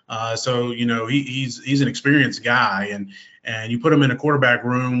 So he's an experienced guy, and you put him in a quarterback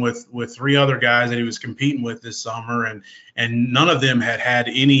room with 3 other guys that he was competing with this summer, and none of them had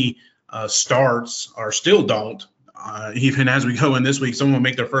any starts, or still don't. Even as we go in this week, someone will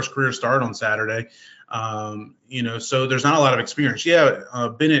make their first career start on Saturday. So there's not a lot of experience. Yeah,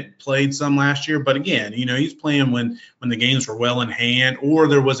 Bennett played some last year, but again, he's playing when the games were well in hand, or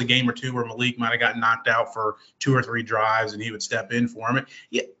there was a game or two where Malik might have gotten knocked out for 2 or 3 drives and he would step in for him.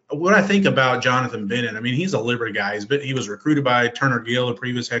 Yeah, what I think about Jonathan Bennett, he's a Liberty guy. He was recruited by Turner Gill, a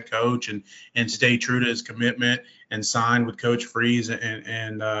previous head coach, and stayed true to his commitment and signed with Coach Freeze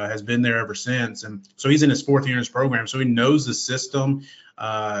and has been there ever since. And so he's in his 4th year in his program, so he knows the system.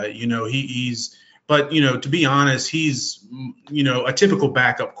 But, to be honest, he's, a typical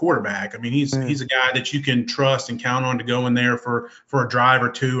backup quarterback. He's a guy that you can trust and count on to go in there for a drive or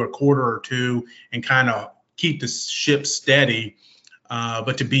 2, a quarter or 2, and kind of keep the ship steady.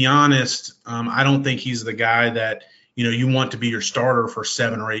 But to be honest, I don't think he's the guy that, you want to be your starter for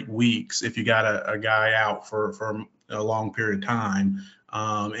 7 or 8 weeks if you got a guy out for a long period of time.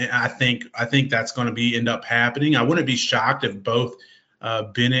 And I think that's going to end up happening. I wouldn't be shocked if both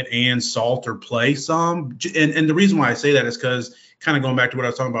Bennett and Salter play some. And the reason why I say that is because, kind of going back to what I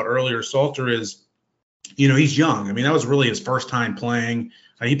was talking about earlier, Salter is, he's young. That was really his first time playing.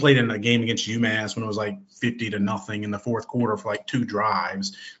 He played in a game against UMass when it was like 50-0 in the fourth quarter for like 2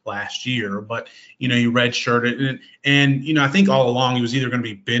 drives last year. But, he redshirted. And I think all along he was either going to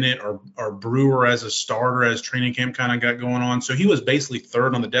be Bennett or Brewer as a starter as training camp kind of got going on. So he was basically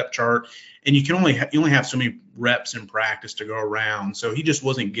third on the depth chart. And you only have so many reps in practice to go around. So he just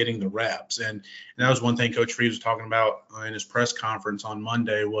wasn't getting the reps. And that was one thing Coach Freeze was talking about in his press conference on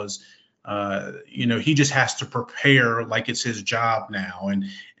Monday was, he just has to prepare like it's his job now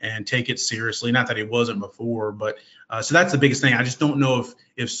and take it seriously. Not that he wasn't before, but so that's the biggest thing. I just don't know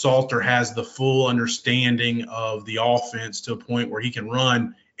if Salter has the full understanding of the offense to a point where he can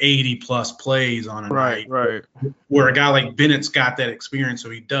run 80 plus plays on a night. Right. Where a guy like Bennett's got that experience,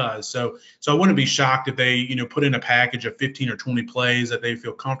 so he does. So I wouldn't be shocked if they, put in a package of 15 or 20 plays that they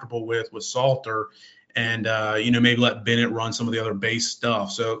feel comfortable with Salter, and maybe let Bennett run some of the other base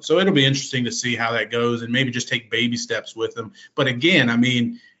stuff. So it'll be interesting to see how that goes, and maybe just take baby steps with them. But again, I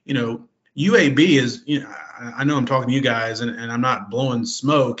mean, UAB is, I know I'm talking to you guys, and I'm not blowing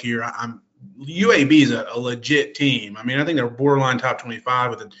smoke here. UAB is a legit team. I mean, I think they're borderline top 25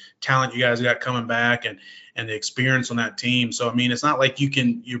 with the talent you guys got coming back and the experience on that team. So, I mean, it's not like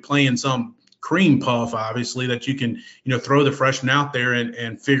you're playing some cream puff, obviously, that you can, throw the freshman out there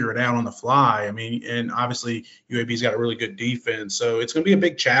and figure it out on the fly. I mean, and obviously UAB's got a really good defense. So it's going to be a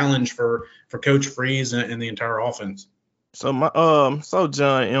big challenge for Coach Freeze and the entire offense. So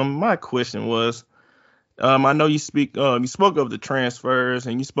John, my question was, I know you spoke of the transfers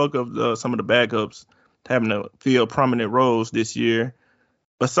and you spoke of some of the backups having to fill prominent roles this year.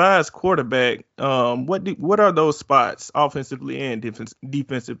 Besides quarterback, what are those spots offensively and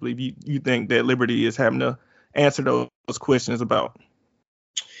defensively you think that Liberty is having to answer those questions about?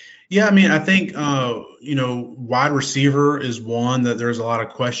 Yeah, I mean, I think wide receiver is one that there's a lot of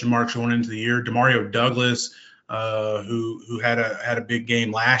question marks going into the year. Demario Douglas, who had a big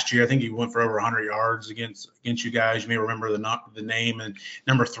game last year. I think he went for over 100 yards against you guys. You may remember the name. And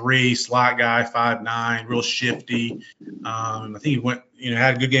number 3, slot guy, 5'9", real shifty. I think he went,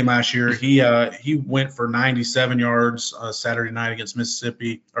 had a good game last year. He went for 97 yards Saturday night against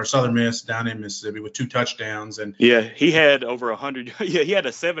Mississippi, or Southern Miss down in Mississippi, with 2 touchdowns. And yeah, he had over 100. Yeah, he had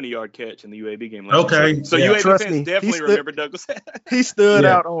a 70-yard catch in the UAB game last year. So yeah, UAB fans definitely remember Douglas. He stood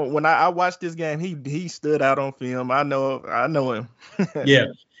out on when I watched this game. He stood out on film. I know him.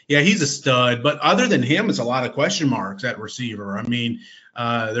 Yeah, he's a stud. But other than him, it's a lot of question marks at receiver. I mean,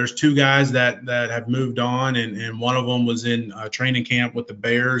 there's 2 guys that have moved on, and one of them was in training camp with the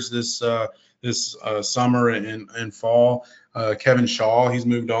Bears this summer and fall. Kevin Shaw, he's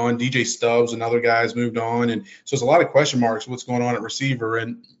moved on. DJ Stubbs, another guy's moved on. And so there's a lot of question marks what's going on at receiver.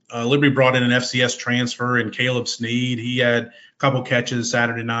 And Liberty brought in an FCS transfer and Caleb Sneed. He had a couple catches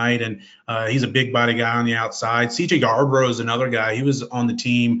Saturday night, and he's a big body guy on the outside. CJ Yarbrough is another guy. He was on the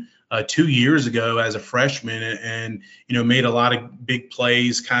team 2 years ago as a freshman and made a lot of big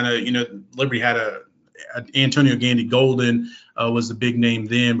plays. Kind of, Liberty had Antonio Gandy Golden was the big name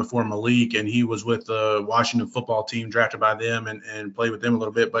then before Malik, and he was with the Washington football team, drafted by them and played with them a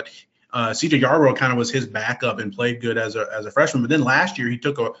little bit. But CJ Yarbrough kind of was his backup and played good as a freshman. But then last year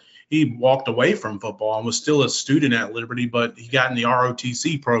he walked away from football and was still a student at Liberty, but he got in the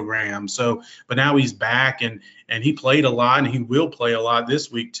ROTC program. So, but now he's back and he played a lot, and he will play a lot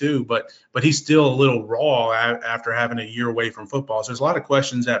this week too. But he's still a little raw after having a year away from football. So there's a lot of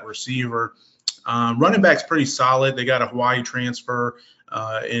questions at receiver. Running back's pretty solid. They got a Hawaii transfer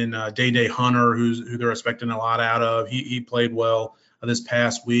in Day Hunter, who they're expecting a lot out of. He played well this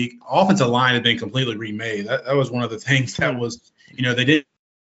past week. Offensive line had been completely remade. That was one of the things that was, they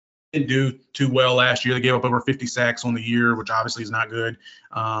didn't do too well last year. They gave up over 50 sacks on the year, which obviously is not good.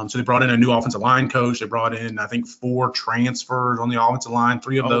 So they brought in a new offensive line coach. They brought in, I think, 4 transfers on the offensive line.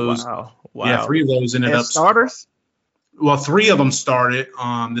 3 of those. Wow. Yeah, 3 of those ended up starters. Well, 3 of them started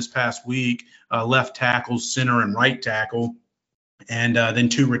this past week, left tackle, center, and right tackle, and then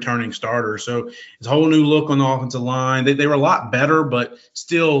 2 returning starters. So it's a whole new look on the offensive line. They were a lot better, but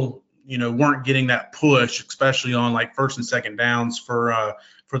still, weren't getting that push, especially on like first and second downs for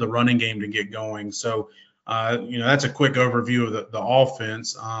the running game to get going. So, that's a quick overview of the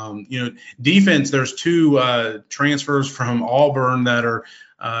offense. Defense, there's 2 transfers from Auburn that are,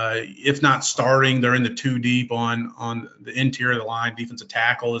 if not starting, they're in the 2 deep on the interior of the line. Defensive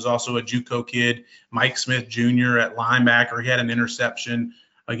tackle is also a JUCO kid, Mike Smith Jr. at linebacker. He had an interception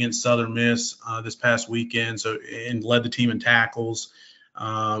against Southern Miss this past weekend, and led the team in tackles.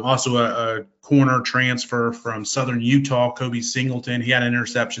 Also a corner transfer from Southern Utah, Kobe Singleton. He had an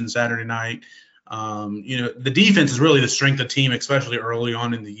interception Saturday night. The defense is really the strength of the team, especially early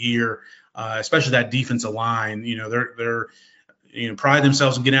on in the year, especially that defensive line. They're pride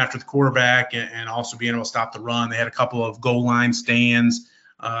themselves in getting after the quarterback and also being able to stop the run. They had a couple of goal line stands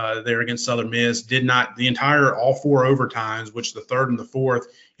there against Southern Miss. Did not the entire all 4 overtimes, which the third and the fourth,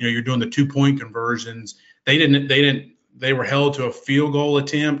 you're doing the 2-point conversions. They were held to a field goal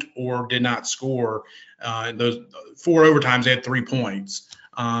attempt or did not score. Those 4 overtimes, they had 3 points.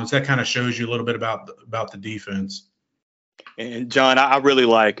 So that kind of shows you a little bit about the defense. And John, I really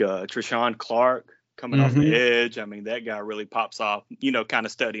like Treshaun Clark coming off the edge. I mean, that guy really pops off, kind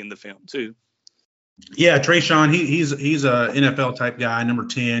of studying the film too. Yeah, Treshaun, he's a NFL type guy, number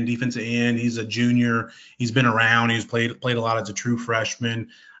 10, defensive end. He's a junior. He's been around. He's played a lot as a true freshman.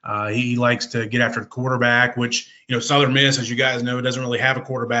 He likes to get after the quarterback, which, Southern Miss, as you guys know, doesn't really have a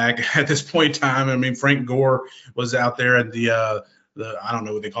quarterback at this point in time. I mean, Frank Gore was out there at the I don't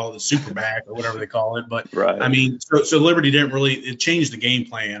know what they call it, the super back or whatever they call it. But, right. I mean, so Liberty didn't really – it changed the game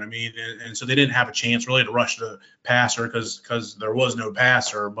plan. I mean, and so they didn't have a chance really to rush the passer because there was no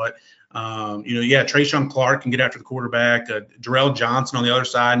passer. But, Treshaun Clark can get after the quarterback. Darrell Johnson on the other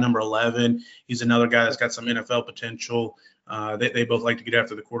side, number 11. He's another guy that's got some NFL potential. They both like to get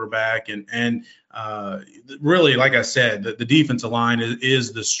after the quarterback. And really, like I said, the defensive line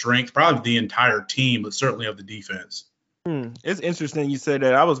is the strength, probably of the entire team, but certainly of the defense. It's interesting you said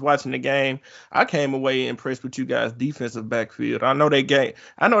that. I was watching the game. I came away impressed with you guys' defensive backfield. I know they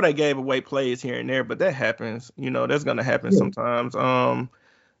gave away plays here and there, but that happens. That's gonna happen sometimes.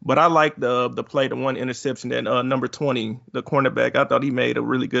 But I like the play, the one interception that number 20, the cornerback. I thought he made a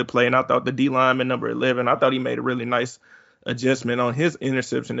really good play, and I thought the D lineman number 11, I thought he made a really nice adjustment on his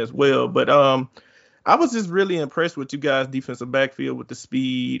interception as well. But I was just really impressed with you guys' defensive backfield with the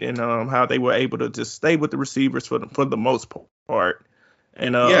speed and how they were able to just stay with the receivers for the most part.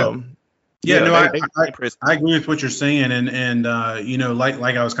 And I agree with what you're saying. And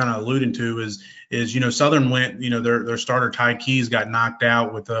like I was kind of alluding to is Southern went, their starter Ty Keys got knocked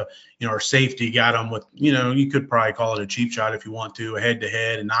out with our safety got him with, you could probably call it a cheap shot if you want to, a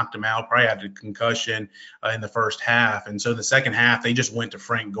head-to-head, and knocked him out, probably had a concussion in the first half. And so the second half, they just went to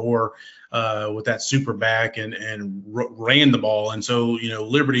Frank Gore with that super back and ran the ball. And so,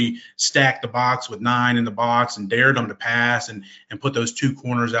 Liberty stacked the box with 9 in the box and dared them to pass and put those 2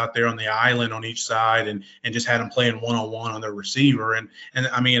 corners out there on the island on each side and just had them playing one-on-one on their receiver. And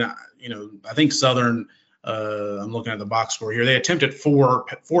I mean, I think Southern, I'm looking at the box score here, they attempted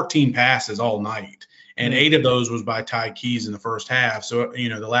 14 passes all night. And 8 of those was by Ty Keys in the first half. So,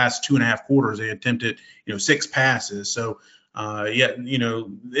 the last 2.5 quarters, they attempted, 6 passes. So,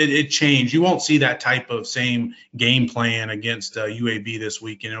 it changed. You won't see that type of same game plan against UAB this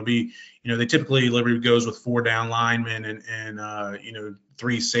weekend. It'll be, they typically Liberty goes with 4 down linemen and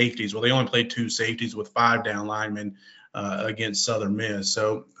 3 safeties. Well, they only played 2 safeties with 5 down linemen against Southern Miss.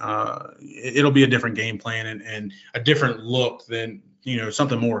 So it'll be a different game plan and a different look than,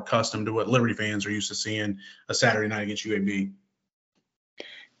 something more accustomed to what Liberty fans are used to seeing a Saturday night against UAB.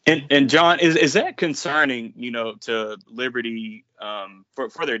 And John, is that concerning, to Liberty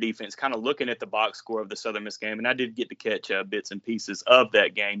for their defense, kind of looking at the box score of the Southern Miss game? And I did get to catch bits and pieces of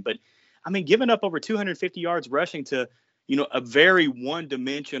that game. But, I mean, giving up over 250 yards rushing to, a very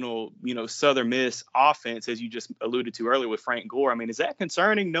one-dimensional, Southern Miss offense, as you just alluded to earlier with Frank Gore. I mean, is that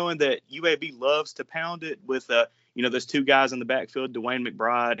concerning knowing that UAB loves to pound it with, those 2 guys in the backfield, Dwayne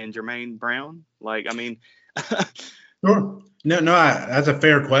McBride and Jermaine Brown? Like, I mean – Sure. No, that's a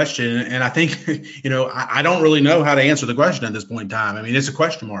fair question. And I think, I don't really know how to answer the question at this point in time. I mean, it's a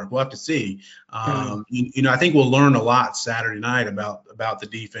question mark. We'll have to see. I think we'll learn a lot Saturday night about the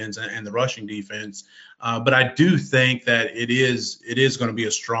defense and the rushing defense. But I do think that it is going to be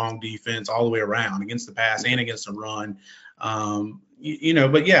a strong defense all the way around against the pass and against the run.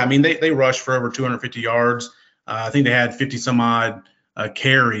 But yeah, I mean, they rushed for over 250 yards. I think they had 50 some odd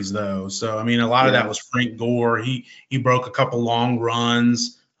carries though. So, I mean, a lot of that was Frank Gore. He broke a couple long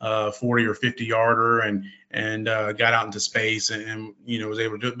runs, 40 or 50 yarder and got out into space and was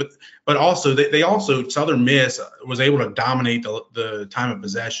able to do it. But also they also Southern Miss was able to dominate the time of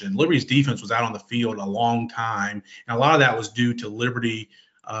possession. Liberty's defense was out on the field a long time. And a lot of that was due to Liberty,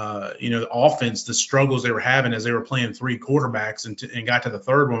 the offense, the struggles they were having as they were playing 3 quarterbacks and got to the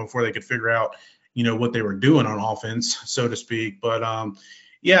third one before they could figure out what they were doing on offense, so to speak. But I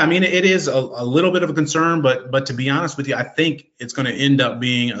mean, it is a little bit of a concern, but to be honest with you, I think it's going to end up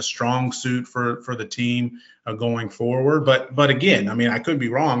being a strong suit for the team going forward. But again, I mean, I could be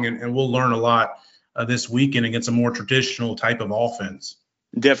wrong, and we'll learn a lot this weekend against a more traditional type of offense.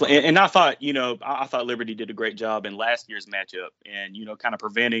 Definitely. And I thought, I thought Liberty did a great job in last year's matchup and, kind of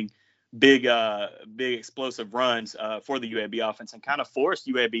preventing big explosive runs for the UAB offense and kind of forced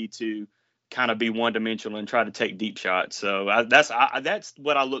UAB to kind of be one dimensional and try to take deep shots. So that's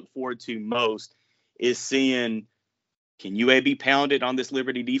what I look forward to most, is seeing, can UAB pound it on this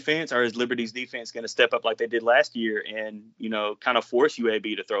Liberty defense, or is Liberty's defense going to step up like they did last year and, kind of force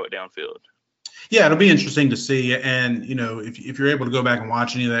UAB to throw it downfield? Yeah, it'll be interesting to see. And, if you're able to go back and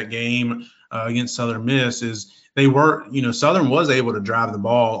watch any of that game against Southern Miss, is they were, Southern was able to drive the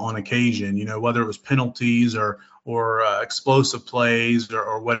ball on occasion, whether it was penalties or explosive plays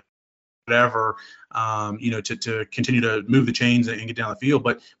or whatever, to continue to move the chains and get down the field.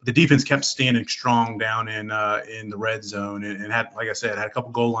 But the defense kept standing strong down in the red zone and had, like I said, had a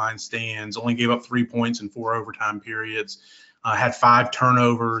couple goal line stands, only gave up 3 points in 4 overtime periods, had 5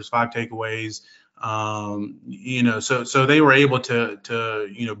 turnovers, 5 takeaways. So they were able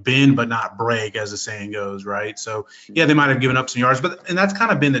to bend but not break, as the saying goes, right? So yeah, they might have given up some yards, and that's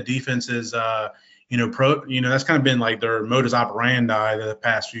kind of been the defense's that's kind of been like their modus operandi the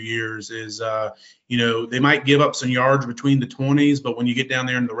past few years is, they might give up some yards between the 20s, but when you get down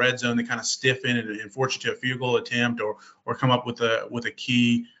there in the red zone, they kind of stiffen and force you to a field goal attempt or come up with a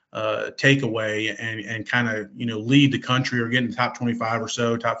key takeaway and kind of, lead the country or get in the top 25 or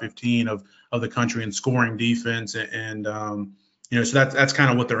so, top 15 of the country in scoring defense. And so that's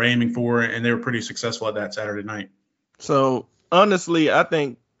kind of what they're aiming for. And they were pretty successful at that Saturday night. So honestly, I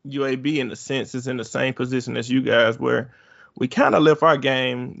think UAB in a sense is in the same position as you guys, where we kind of left our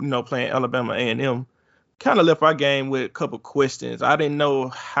game, playing Alabama A&M, kind of left our game with a couple questions. I didn't know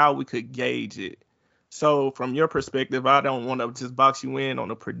how we could gauge it. So from your perspective, I don't want to just box you in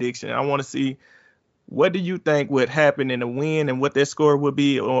on a prediction. I want to see, what do you think would happen in the win and what their score would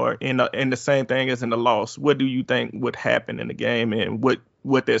be, or in the same thing as in the loss? What do you think would happen in the game and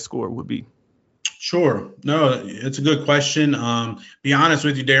what their score would be? Sure. No, it's a good question. Be honest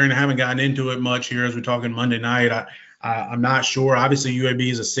with you, Darren, I haven't gotten into it much here as we're talking Monday night. I'm not sure. Obviously,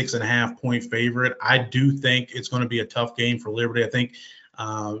 UAB is a 6.5 point favorite. I do think it's going to be a tough game for Liberty.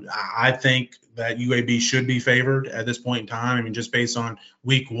 I think that UAB should be favored at this point in time. I mean, just based on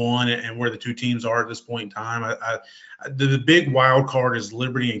week 1 and where the two teams are at this point in time. The big wild card is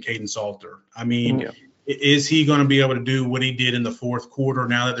Liberty and Caden Salter. I mean, is he going to be able to do what he did in the fourth quarter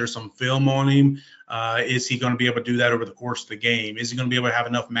now that there's some film on him? Is he going to be able to do that over the course of the game? Is he going to be able to have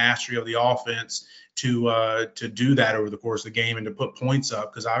enough mastery of the offense to do that over the course of the game and to put points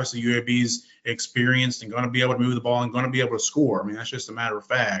up? Because obviously UAB's experienced and going to be able to move the ball and going to be able to score. I mean, that's just a matter of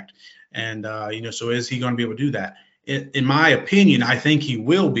fact. And, so is he going to be able to do that? In my opinion, I think he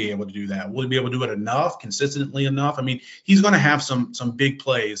will be able to do that. Will he be able to do it enough, consistently enough? I mean, he's going to have some big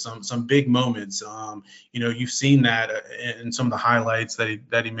plays, some big moments. You've seen that in some of the highlights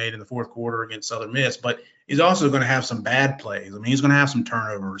that he made in the fourth quarter against Southern Miss. But he's also going to have some bad plays. I mean, he's going to have some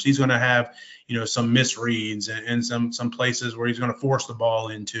turnovers. He's going to have some misreads and some places where he's going to force the ball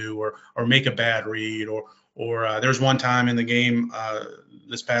into or make a bad read or there's one time in the game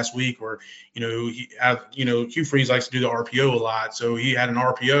this past week where, Hugh Freeze likes to do the RPO a lot. So he had an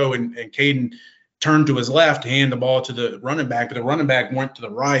RPO and Caden turned to his left to hand the ball to the running back, but the running back went to the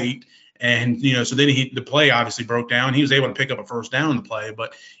right. And, so then the play obviously broke down. He was able to pick up a first down on the play,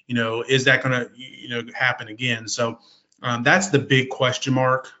 but, is that going to, happen again? So that's the big question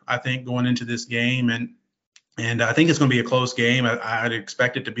mark, I think, going into this game. And I think it's going to be a close game. I'd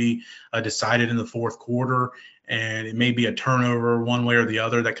expect it to be decided in the fourth quarter, and it may be a turnover one way or the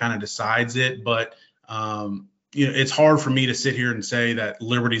other that kind of decides it. But, it's hard for me to sit here and say that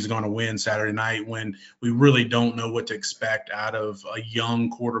Liberty's going to win Saturday night when we really don't know what to expect out of a young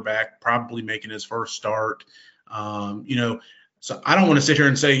quarterback probably making his first start. So I don't want to sit here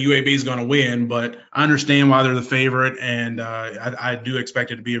and say UAB is going to win, but I understand why they're the favorite, and I do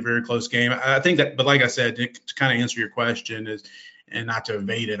expect it to be a very close game. I think that, but like I said, to kind of answer your question is, and not to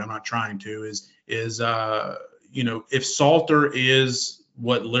evade it, I'm not trying to, is if Salter is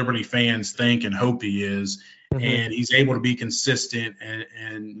what Liberty fans think and hope he is, and he's able to be consistent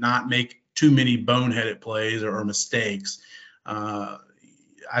and not make too many boneheaded plays or mistakes,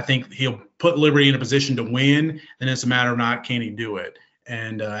 I think he'll put Liberty in a position to win. Then it's a matter of can he do it?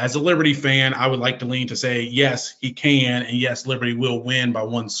 And as a Liberty fan, I would like to lean to say, yes, he can. And yes, Liberty will win by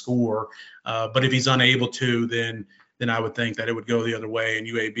 1 score. But if he's unable to, then I would think that it would go the other way and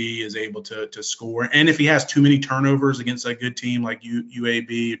UAB is able to score. And if he has too many turnovers against a good team like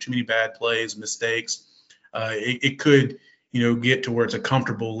UAB, or too many bad plays, mistakes, it could, get to where it's a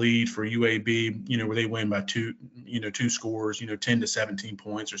comfortable lead for UAB, where they win by 2 scores, 10 to 17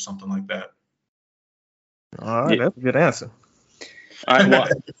 points or something like that. All right, That's a good answer. All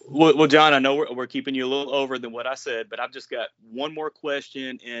right. Well, John, I know we're keeping you a little over than what I said, but I've just got one more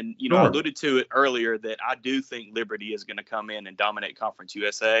question. And, Sure. I alluded to it earlier that I do think Liberty is going to come in and dominate Conference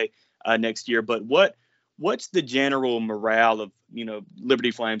USA next year. But what's the general morale of,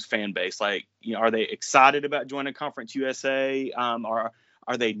 Liberty Flames fan base? Like, are they excited about joining Conference USA? Or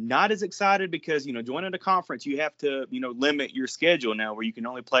are they not as excited because, joining a conference, you have to, limit your schedule now where you can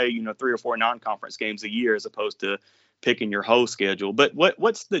only play, 3 or 4 non-conference games a year as opposed to picking your whole schedule. But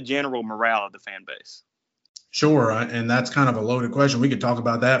what's the general morale of the fan base? Sure, and that's kind of a loaded question. We could talk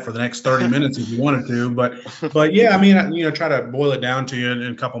about that for the next 30 minutes if you wanted to, but yeah, I mean, try to boil it down to you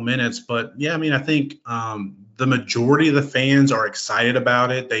in a couple minutes. But yeah, I mean, I think the majority of the fans are excited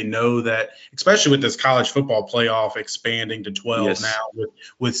about it. They know that, especially with this college football playoff expanding to 12 Yes. now,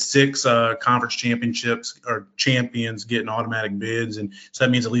 with 6 conference championships or champions getting automatic bids, and so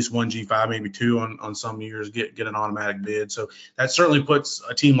that means at least one G5, maybe 2 on some years get an automatic bid. So that certainly puts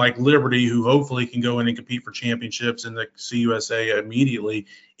a team like Liberty, who hopefully can go in and compete for championships in the CUSA immediately,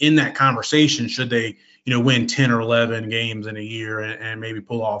 in that conversation should they win 10 or 11 games in a year and maybe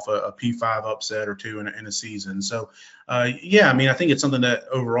pull off a P5 upset or 2 in a season. So yeah, I mean, I think it's something that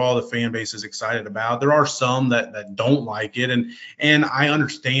overall the fan base is excited about. There are some that don't like it, and I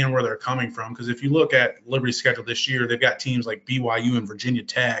understand where they're coming from, because if you look at Liberty's schedule this year, they've got teams like BYU and Virginia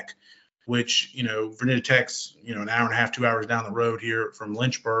Tech, which, Virginia Tech's, an hour and a half, 2 hours down the road here from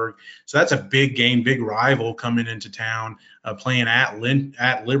Lynchburg. So that's a big game, big rival coming into town, playing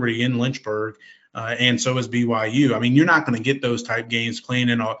at Liberty in Lynchburg. And so is BYU. I mean, you're not going to get those type games playing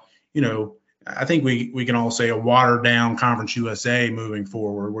in I think we can all say a watered down Conference USA moving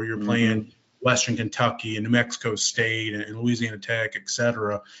forward, where you're playing Western Kentucky and New Mexico State and Louisiana Tech, et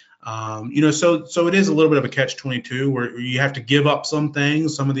cetera. So it is a little bit of a catch-22 where you have to give up some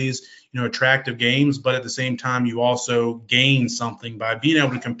things, some of these, attractive games, but at the same time, you also gain something by being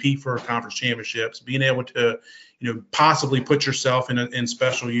able to compete for conference championships, being able to, possibly put yourself in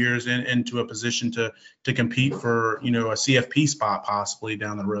special years into a position to compete for, a CFP spot possibly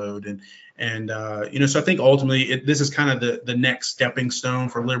down the road. So I think ultimately this is kind of the next stepping stone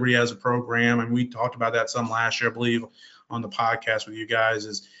for Liberty as a program. And we talked about that some last year, I believe, on the podcast with you guys,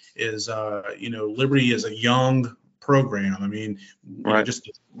 is Liberty is a young program. I mean, right. Just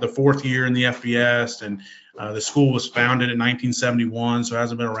the 4th year in the FBS, and the school was founded in 1971, so it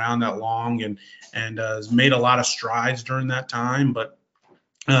hasn't been around that long, and has made a lot of strides during that time. But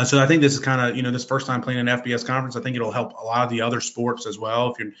so I think this is kind of, this first time playing an FBS conference. I think it'll help a lot of the other sports as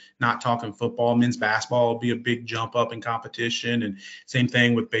well. If you're not talking football, men's basketball will be a big jump up in competition, and same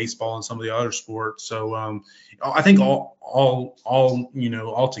thing with baseball and some of the other sports. So I think all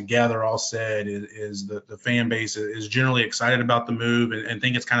together, all said, is the fan base is generally excited about the move and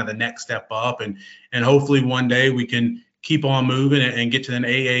think it's kind of the next step up, and hopefully one day we can keep on moving and get to an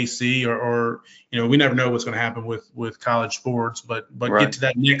AAC or we never know what's going to happen with college sports, but right. Get to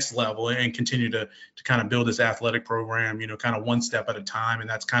that next level and continue to kind of build this athletic program, kind of one step at a time. And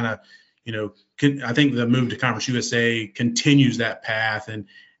that's kind of, I think the move to Conference USA continues that path and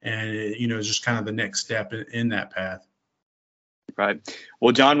is just kind of the next step in that path. Right.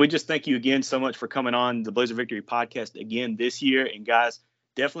 Well, John, we just thank you again so much for coming on the Blazer Victory podcast again this year. And guys,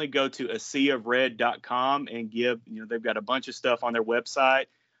 definitely go to aseaofred.com and they've got a bunch of stuff on their website.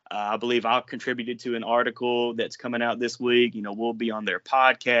 I believe I've contributed to an article that's coming out this week. We'll be on their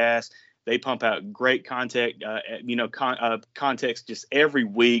podcast. They pump out great content, context just every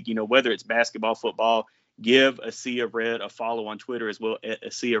week, whether it's basketball, football. Give A Sea of Red a follow on Twitter as well, at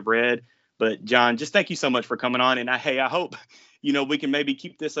A Sea of Red. But John, just thank you so much for coming on. And I hope, we can maybe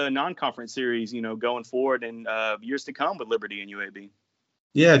keep this non-conference series, going forward in years to come with Liberty and UAB.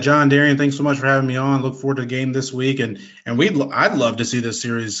 Yeah, John, Darian, thanks so much for having me on. Look forward to the game this week, and I'd love to see this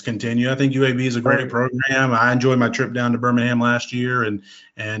series continue. I think UAB is a great program. I enjoyed my trip down to Birmingham last year, and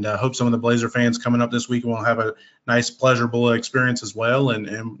hope some of the Blazer fans coming up this week will have a nice, pleasurable experience as well.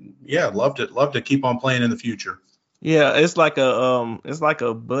 And yeah, love to keep on playing in the future. Yeah, it's like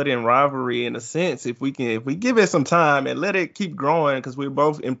a budding rivalry in a sense. If we give it some time and let it keep growing, because we're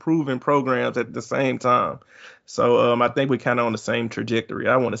both improving programs at the same time. So I think we're kind of on the same trajectory.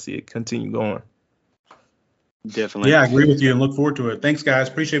 I want to see it continue going. Definitely. Yeah, I agree with you and look forward to it. Thanks, guys.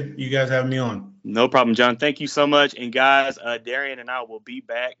 Appreciate you guys having me on. No problem, John. Thank you so much. And guys, Darian and I will be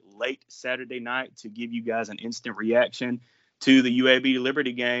back late Saturday night to give you guys an instant reaction to the UAB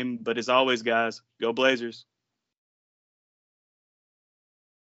Liberty game. But as always, guys, go Blazers.